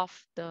of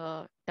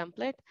the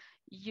template,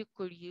 you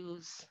could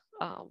use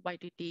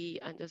YTT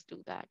and just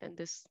do that. And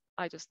this,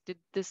 I just did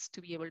this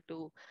to be able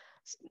to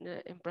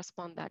impress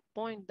upon that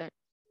point that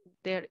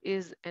there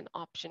is an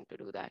option to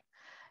do that.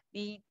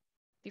 The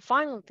the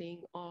final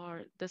thing,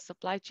 or the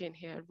supply chain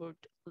here, would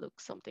look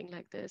something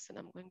like this. And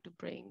I'm going to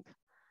bring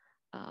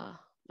the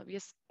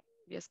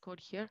VS Code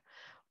here.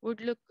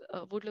 Would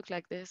look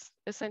like this.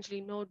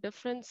 Essentially, no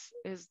difference,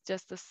 is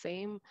just the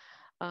same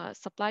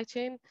supply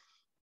chain,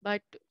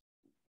 but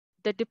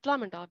the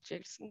deployment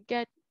objects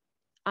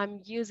I'm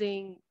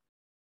using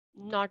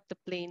not the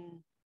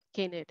plain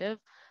Knative.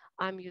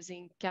 I'm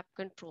using cap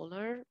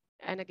controller.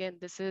 And again,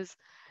 this is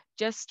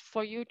just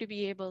for you to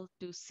be able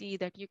to see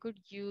that you could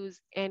use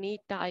any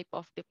type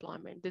of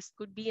deployment. This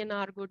could be an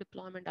Argo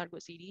deployment, Argo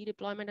CD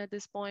deployment at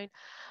this point,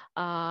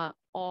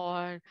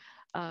 or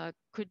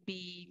could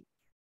be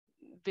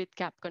with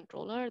cap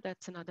controller.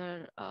 That's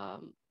another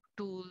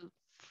tool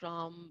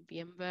from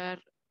VMware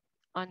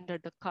under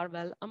the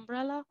Carvel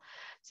umbrella.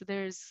 So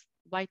there's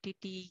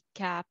YTT,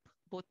 CAP,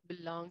 both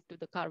belong to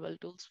the Carvel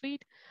tool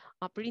suite.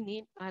 Pretty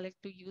neat. I like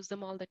to use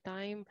them all the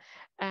time.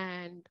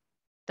 And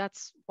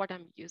that's what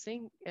I'm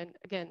using. And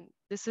again,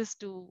 this is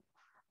to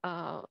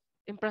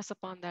impress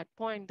upon that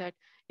point that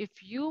if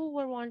you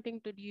were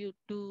wanting to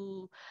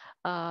do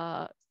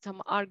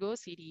some Argo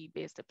CD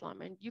based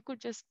deployment, you could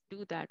just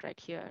do that right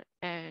here,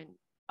 and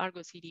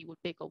Argo CD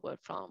would take over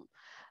from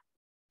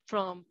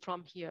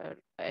here,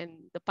 and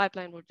the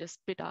pipeline would just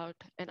spit out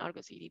an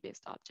Argo CD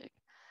based object.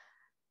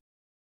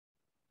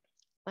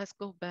 Let's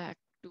go back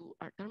to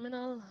our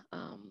terminal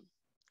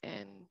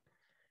and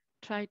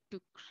try to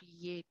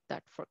create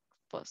that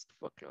first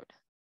workload.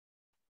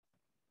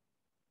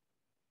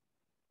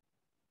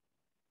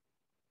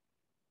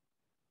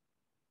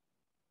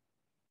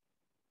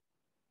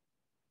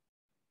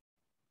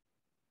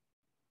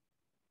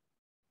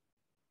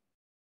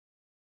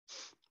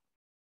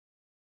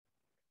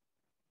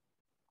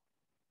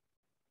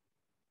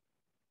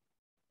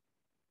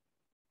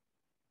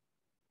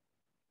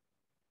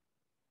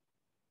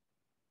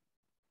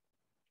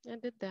 I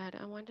did that.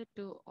 I wanted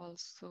to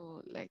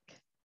also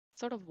like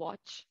sort of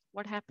watch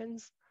what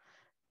happens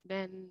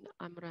when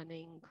I'm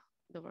running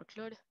the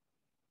workload.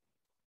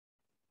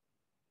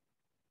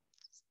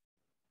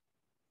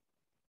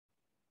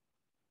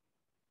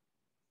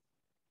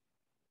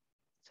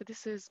 So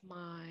this is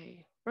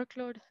my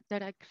workload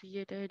that I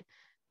created.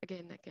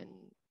 Again, I can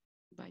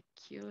by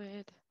queue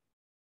it.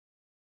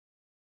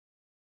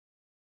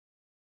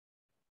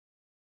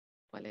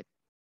 While it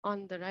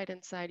on the right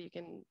hand side, you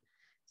can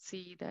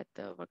see that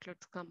the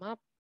workloads come up,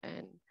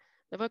 and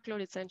the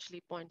workload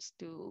essentially points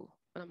to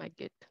one of my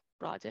Git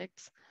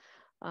projects,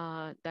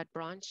 that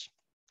branch.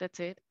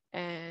 That's it.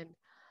 And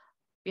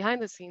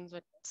behind the scenes,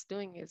 what it's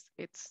doing is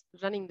it's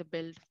running the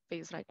build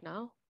phase right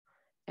now.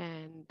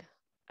 And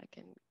I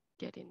can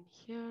get in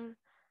here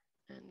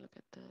and look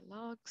at the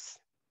logs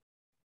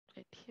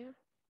right here.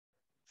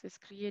 So it's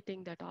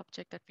creating that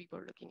object that we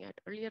were looking at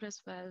earlier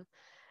as well.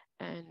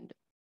 And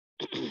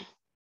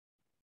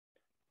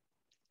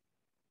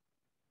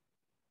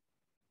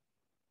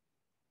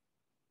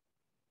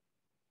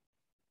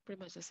pretty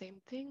much the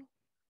same thing.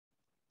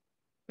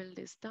 Build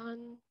is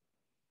done.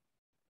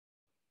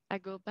 I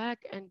go back,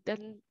 and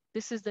then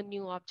this is the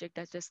new object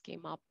that just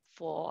came up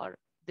for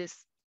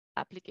this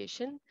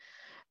application,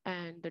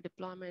 and the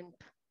deployment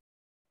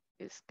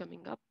is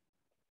coming up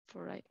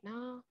for right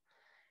now.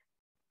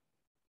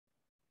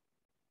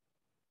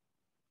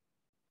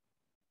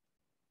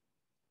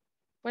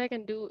 What I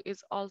can do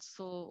is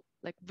also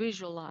like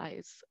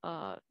visualize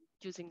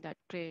using that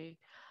tray,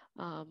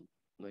 um,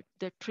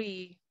 the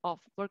tree of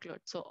workload.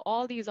 So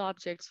all these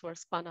objects were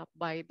spun up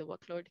by the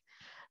workload.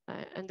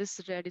 And this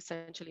red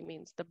essentially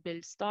means the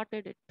build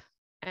started it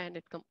and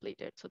it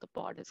completed. So the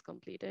pod is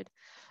completed.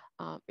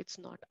 It's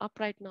not up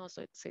right now,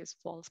 so it says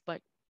false, but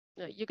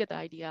you get the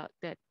idea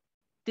that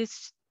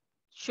this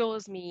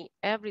shows me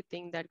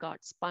everything that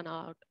got spun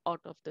out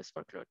of this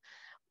workload.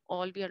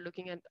 All we are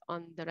looking at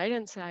on the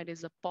right-hand side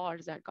is the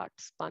pods that got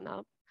spun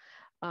up.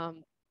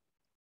 Um,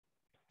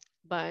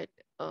 but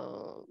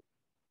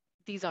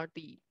these are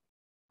the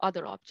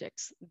other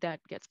objects that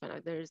get spun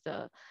out. There's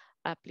the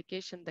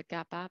application, the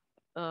cap app,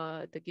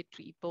 the Git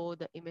repo,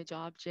 the image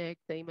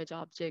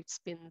object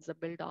spins the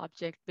build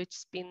object, which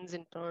spins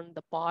in turn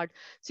the pod.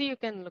 So you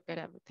can look at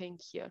everything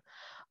here.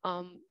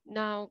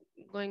 Now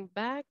going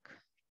back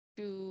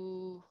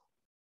to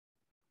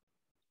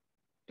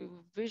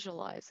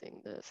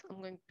visualizing this,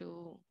 I'm going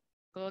to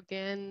go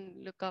again,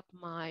 look up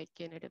my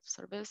Knative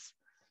service.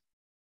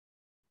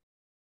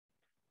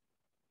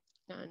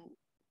 And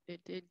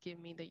it did give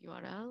me the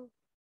URL.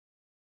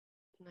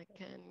 And I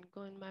can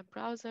go in my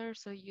browser.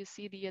 So you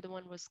see the other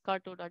one was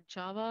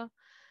carto.java.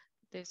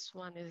 This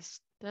one is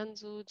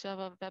Tanzu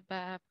Java web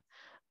app.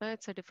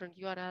 It's a different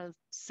URL,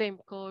 same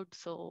code,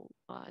 so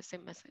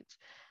same message.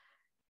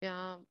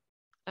 Yeah.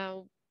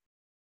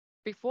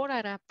 Before I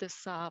wrap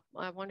this up,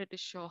 I wanted to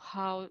show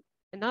how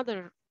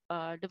another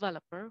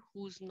developer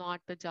who's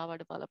not the Java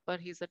developer,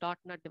 he's a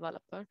 .NET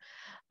developer.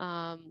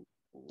 Um,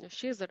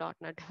 she's a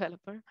 .NET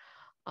developer.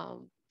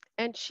 Um,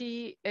 and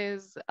she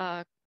is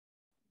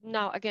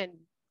now, again,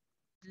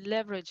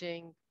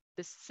 leveraging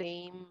the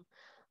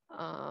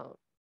uh,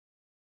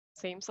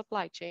 same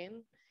supply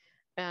chain.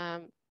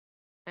 Um,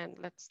 and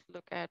let's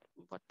look at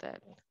what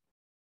that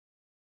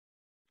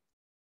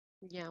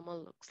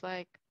YAML looks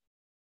like.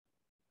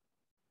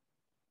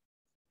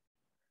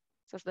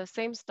 So it's the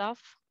same stuff,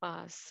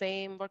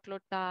 same workload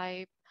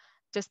type,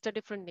 just a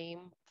different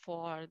name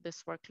for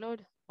this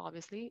workload.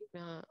 Obviously,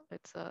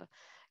 it's a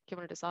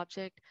Kubernetes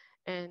object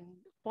and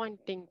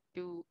pointing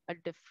to a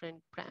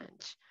different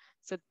branch.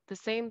 So the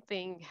same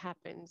thing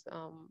happens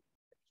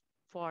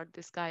for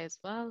this guy as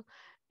well.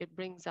 It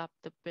brings up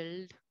the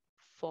build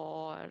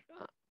for,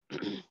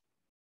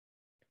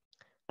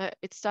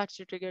 it starts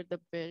to trigger the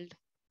build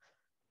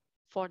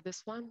for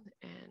this one.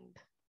 And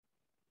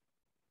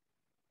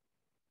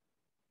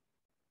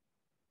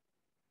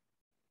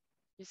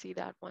you see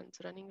that one's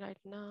running right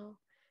now.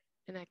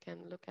 And I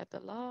can look at the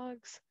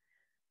logs.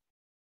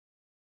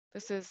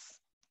 This is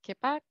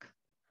KPAC.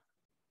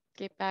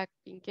 KPAC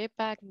being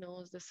KPAC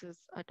knows this is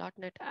a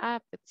 .NET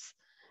app. It's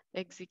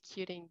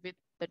executing with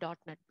the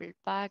 .NET build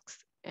packs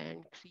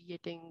and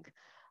creating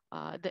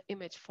the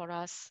image for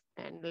us,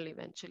 and will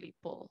eventually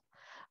pull.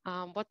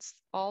 What's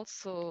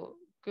also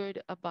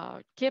good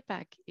about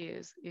KPAC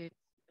is it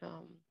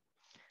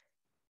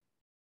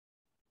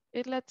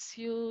lets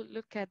you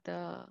look at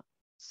the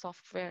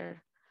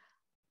software.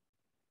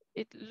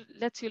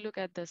 Lets you look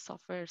at the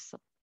software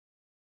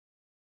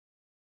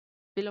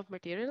bill of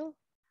material,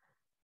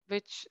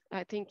 which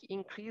I think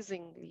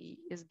increasingly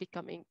is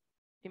becoming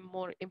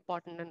more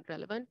important and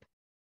relevant.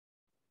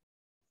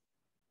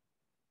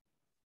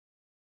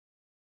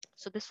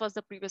 So this was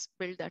the previous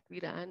build that we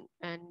ran,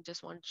 and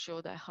just want to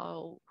show that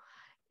how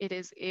it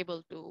is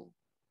able to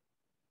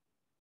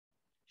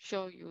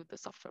show you the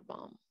software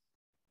bomb.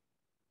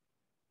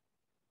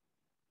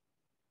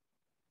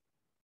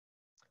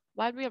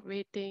 While we are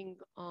waiting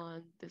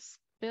on this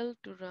build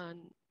to run,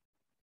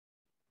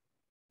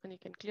 and you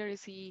can clearly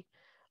see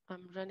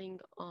I'm running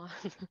on,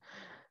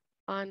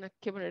 on a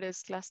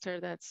Kubernetes cluster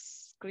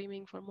that's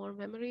screaming for more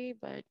memory,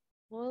 but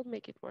we'll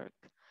make it work.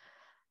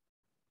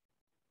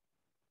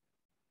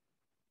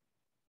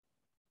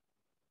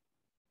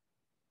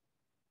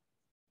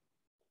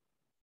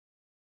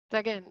 So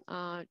again,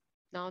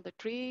 now the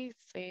tree,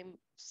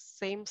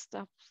 same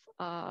stuff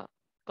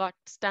got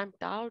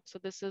stamped out. So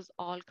this is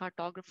all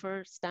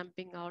cartographer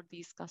stamping out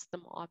these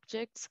custom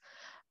objects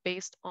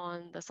based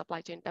on the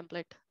supply chain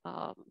template,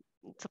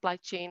 supply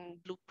chain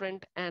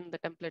blueprint, and the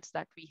templates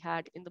that we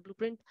had in the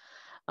blueprint.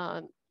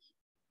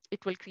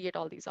 It will create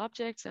all these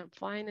objects, and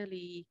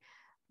finally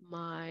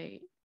my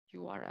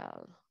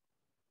URL.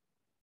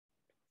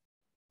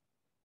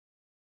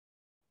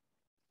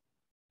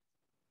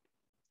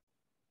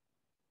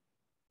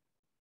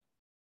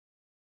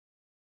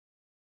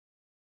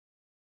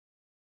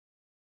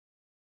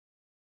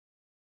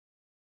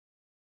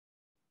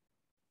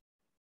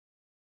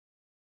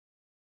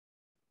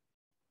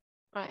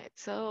 All right,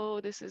 so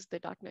this is the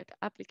 .NET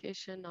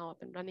application now up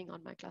and running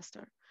on my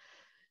cluster.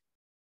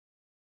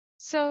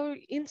 So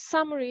in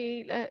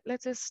summary,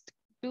 let's just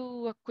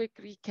do a quick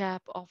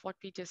recap of what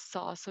we just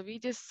saw. So we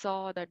just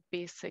saw that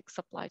basic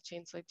supply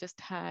chain. So it just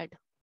had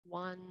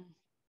 1,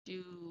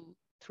 2,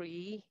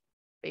 3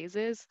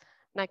 phases,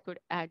 and I could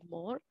add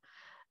more.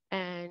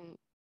 And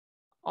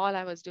all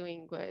I was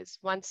doing was,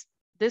 once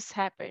this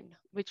happened,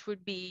 which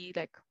would be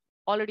like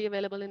already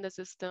available in the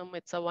system,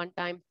 it's a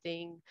one-time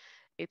thing,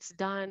 it's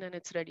done and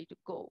it's ready to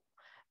go.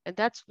 And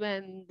that's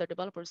when the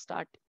developers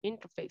start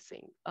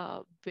interfacing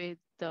with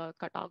the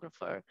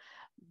cartographer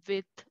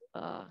with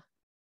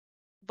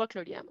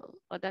workload YAML.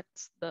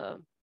 That's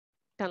the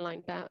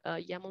 10-line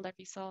YAML that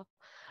we saw.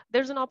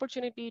 There's an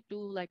opportunity to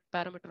like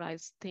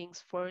parameterize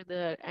things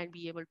further and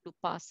be able to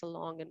pass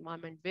along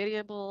environment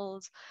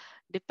variables,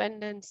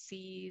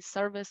 dependencies,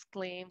 service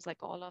claims,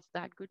 like all of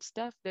that good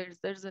stuff.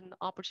 There's an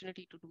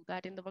opportunity to do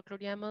that in the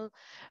workload YAML,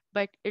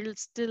 but it'll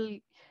still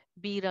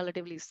be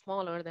relatively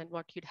smaller than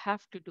what you'd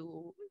have to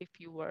do if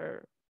you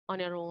were on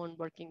your own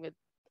working with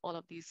all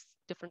of these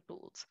different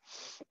tools.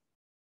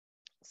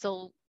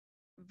 So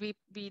we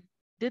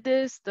did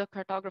this, the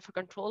cartographer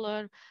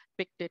controller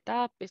picked it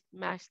up, it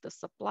matched the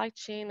supply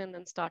chain, and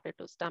then started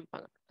to stamp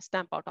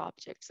out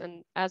objects.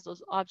 And as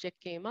those objects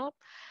came up,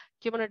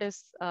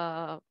 Kubernetes,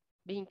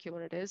 being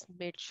Kubernetes,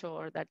 made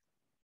sure that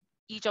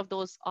each of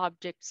those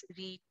objects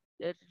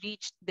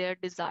reached their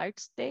desired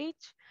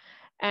stage,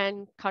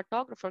 and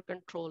cartographer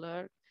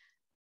controller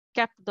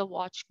kept the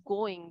watch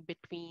going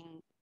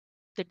between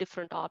the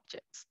different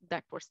objects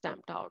that were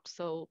stamped out.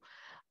 So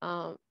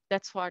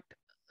that's what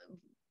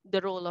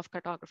the role of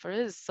cartographer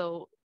is.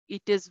 So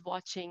it is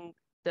watching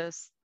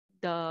this,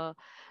 the,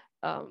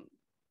 um,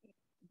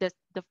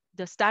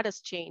 the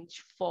status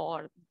change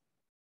for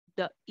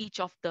each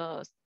of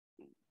the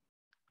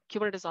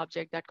Kubernetes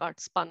object that got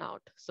spun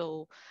out.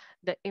 So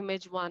the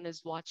image one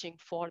is watching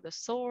for the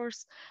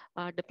source,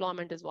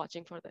 deployment is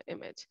watching for the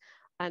image.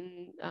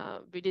 And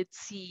we did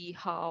see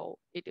how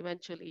it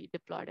eventually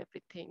deployed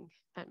everything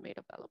and made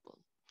available.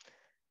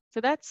 So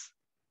that's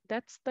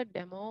the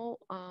demo.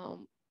 I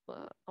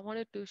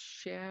wanted to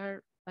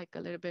share like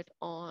a little bit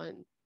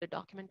on the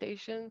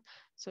documentation.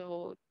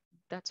 So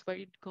that's where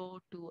you'd go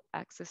to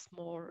access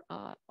more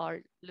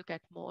or look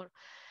at more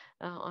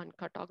on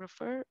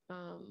cartographer.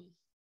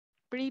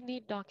 Pretty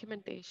neat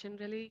documentation,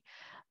 really.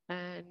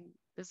 And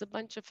there's a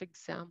bunch of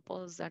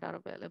examples that are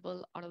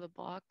available out of the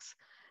box,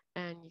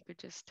 and you could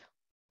just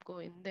go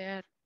in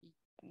there,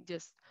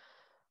 just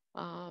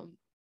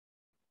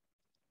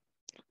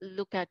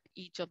look at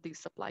each of these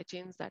supply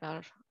chains that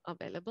are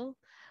available.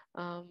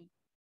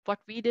 What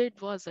we did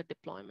was a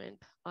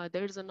deployment.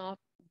 There is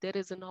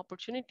an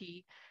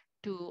opportunity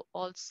to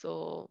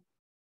also,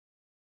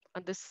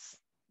 and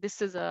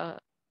this is a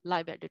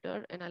live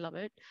editor, and I love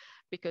it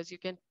because you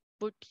can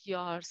put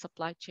your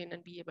supply chain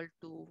and be able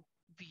to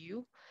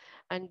view.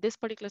 And this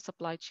particular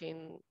supply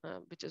chain,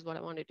 which is what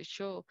I wanted to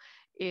show,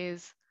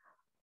 is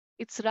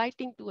it's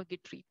writing to a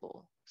Git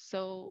repo.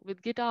 So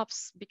with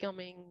GitOps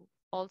becoming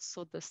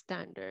also the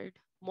standard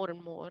more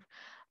and more,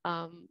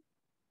 um,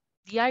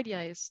 the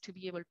idea is to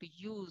be able to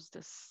use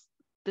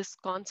this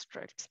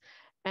constructs.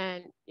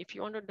 And if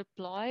you want to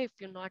deploy, if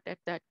you're not at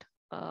that,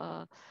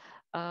 uh,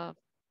 uh,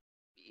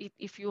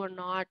 if you are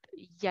not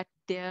yet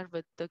there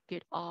with the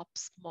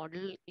GitOps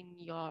model in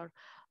your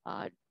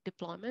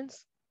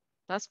deployments,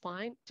 that's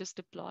fine, just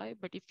deploy.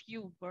 But if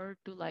you were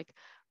to like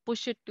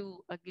push it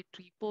to a Git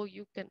repo,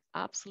 you can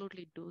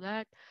absolutely do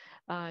that.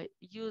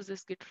 Use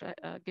this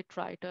Git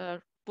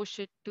writer, push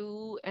it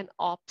to an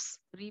ops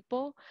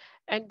repo,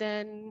 and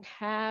then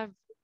have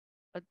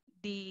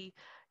the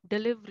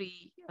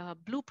delivery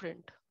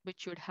blueprint,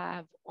 which you'd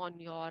have on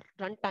your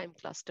runtime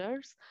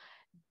clusters.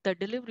 The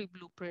delivery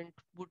blueprint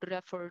would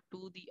refer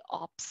to the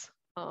ops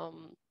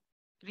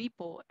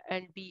repo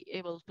and be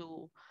able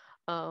to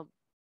uh,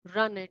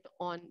 run it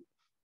on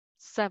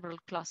several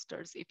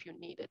clusters if you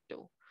needed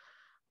to.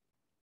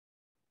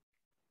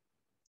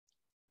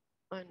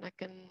 And I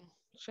can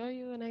show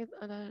you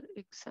another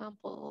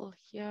example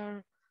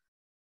here.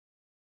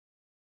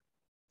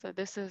 So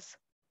this is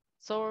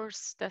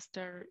source,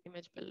 tester,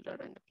 image builder,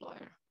 and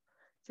deployer.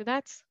 So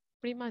that's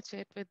pretty much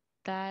it. With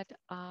that,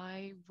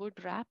 I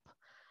would wrap.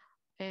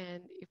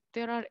 And if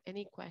there are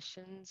any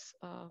questions,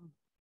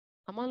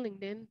 I'm on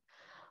LinkedIn,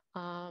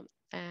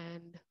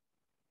 and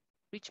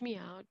reach me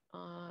out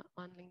on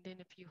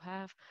LinkedIn if you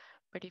have.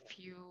 But if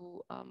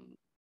you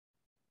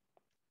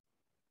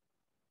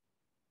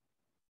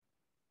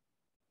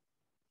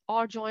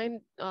or join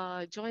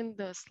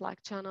the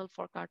Slack channel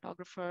for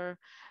Cartographer.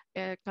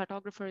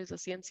 Cartographer is a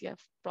CNCF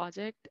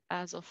project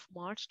as of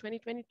March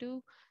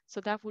 2022.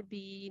 So that would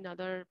be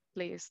another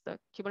place. The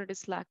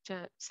Kubernetes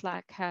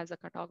Slack has a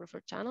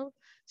Cartographer channel.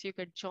 So you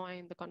could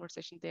join the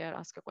conversation there,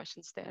 ask your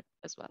questions there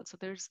as well. So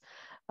there's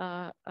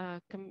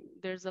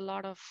a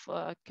lot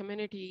of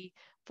community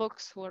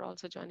folks who are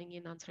also joining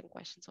in, answering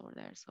questions over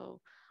there. So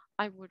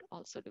I would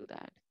also do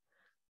that.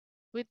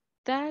 With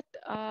that,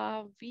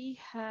 we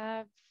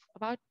have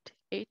about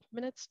 8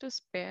 minutes to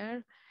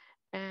spare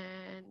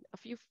and a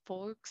few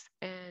folks.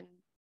 And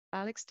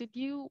Alex, did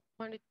you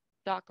want to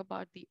talk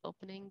about the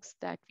openings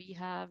that we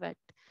have at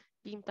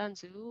Team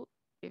Tanzu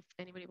if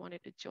anybody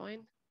wanted to join?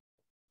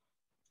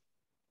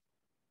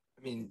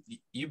 I mean,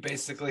 you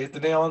basically hit the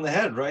nail on the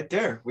head right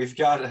there. We've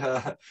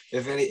got,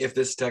 if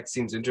this tech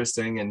seems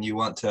interesting and you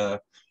want to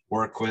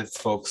work with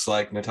folks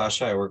like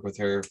Nitasha, I work with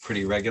her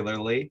pretty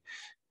regularly.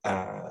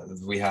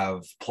 We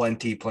have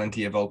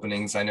plenty of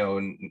openings. I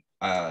know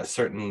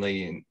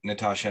certainly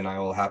Nitasha and I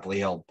will happily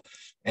help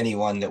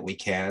anyone that we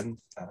can.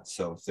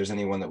 So if there's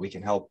anyone that we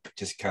can help,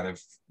 just kind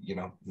of,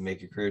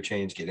 make a career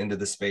change, get into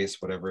the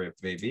space, whatever it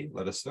may be,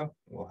 let us know.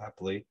 We'll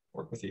happily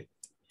work with you.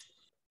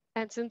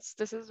 And since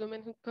this is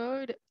Women Who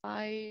Code,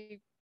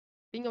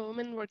 being a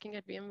woman working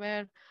at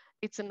VMware,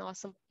 it's an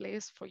awesome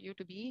place for you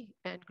to be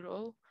and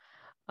grow.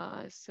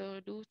 So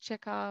do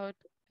check out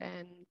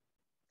and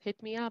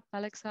hit me up,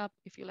 Alex up,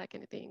 if you like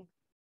anything.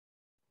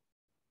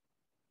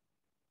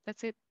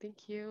 That's it.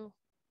 Thank you.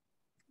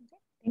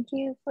 Thank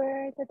you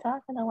for the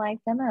talk and the live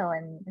demo,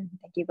 and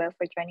thank you both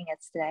for joining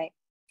us today.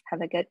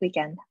 Have a good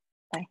weekend.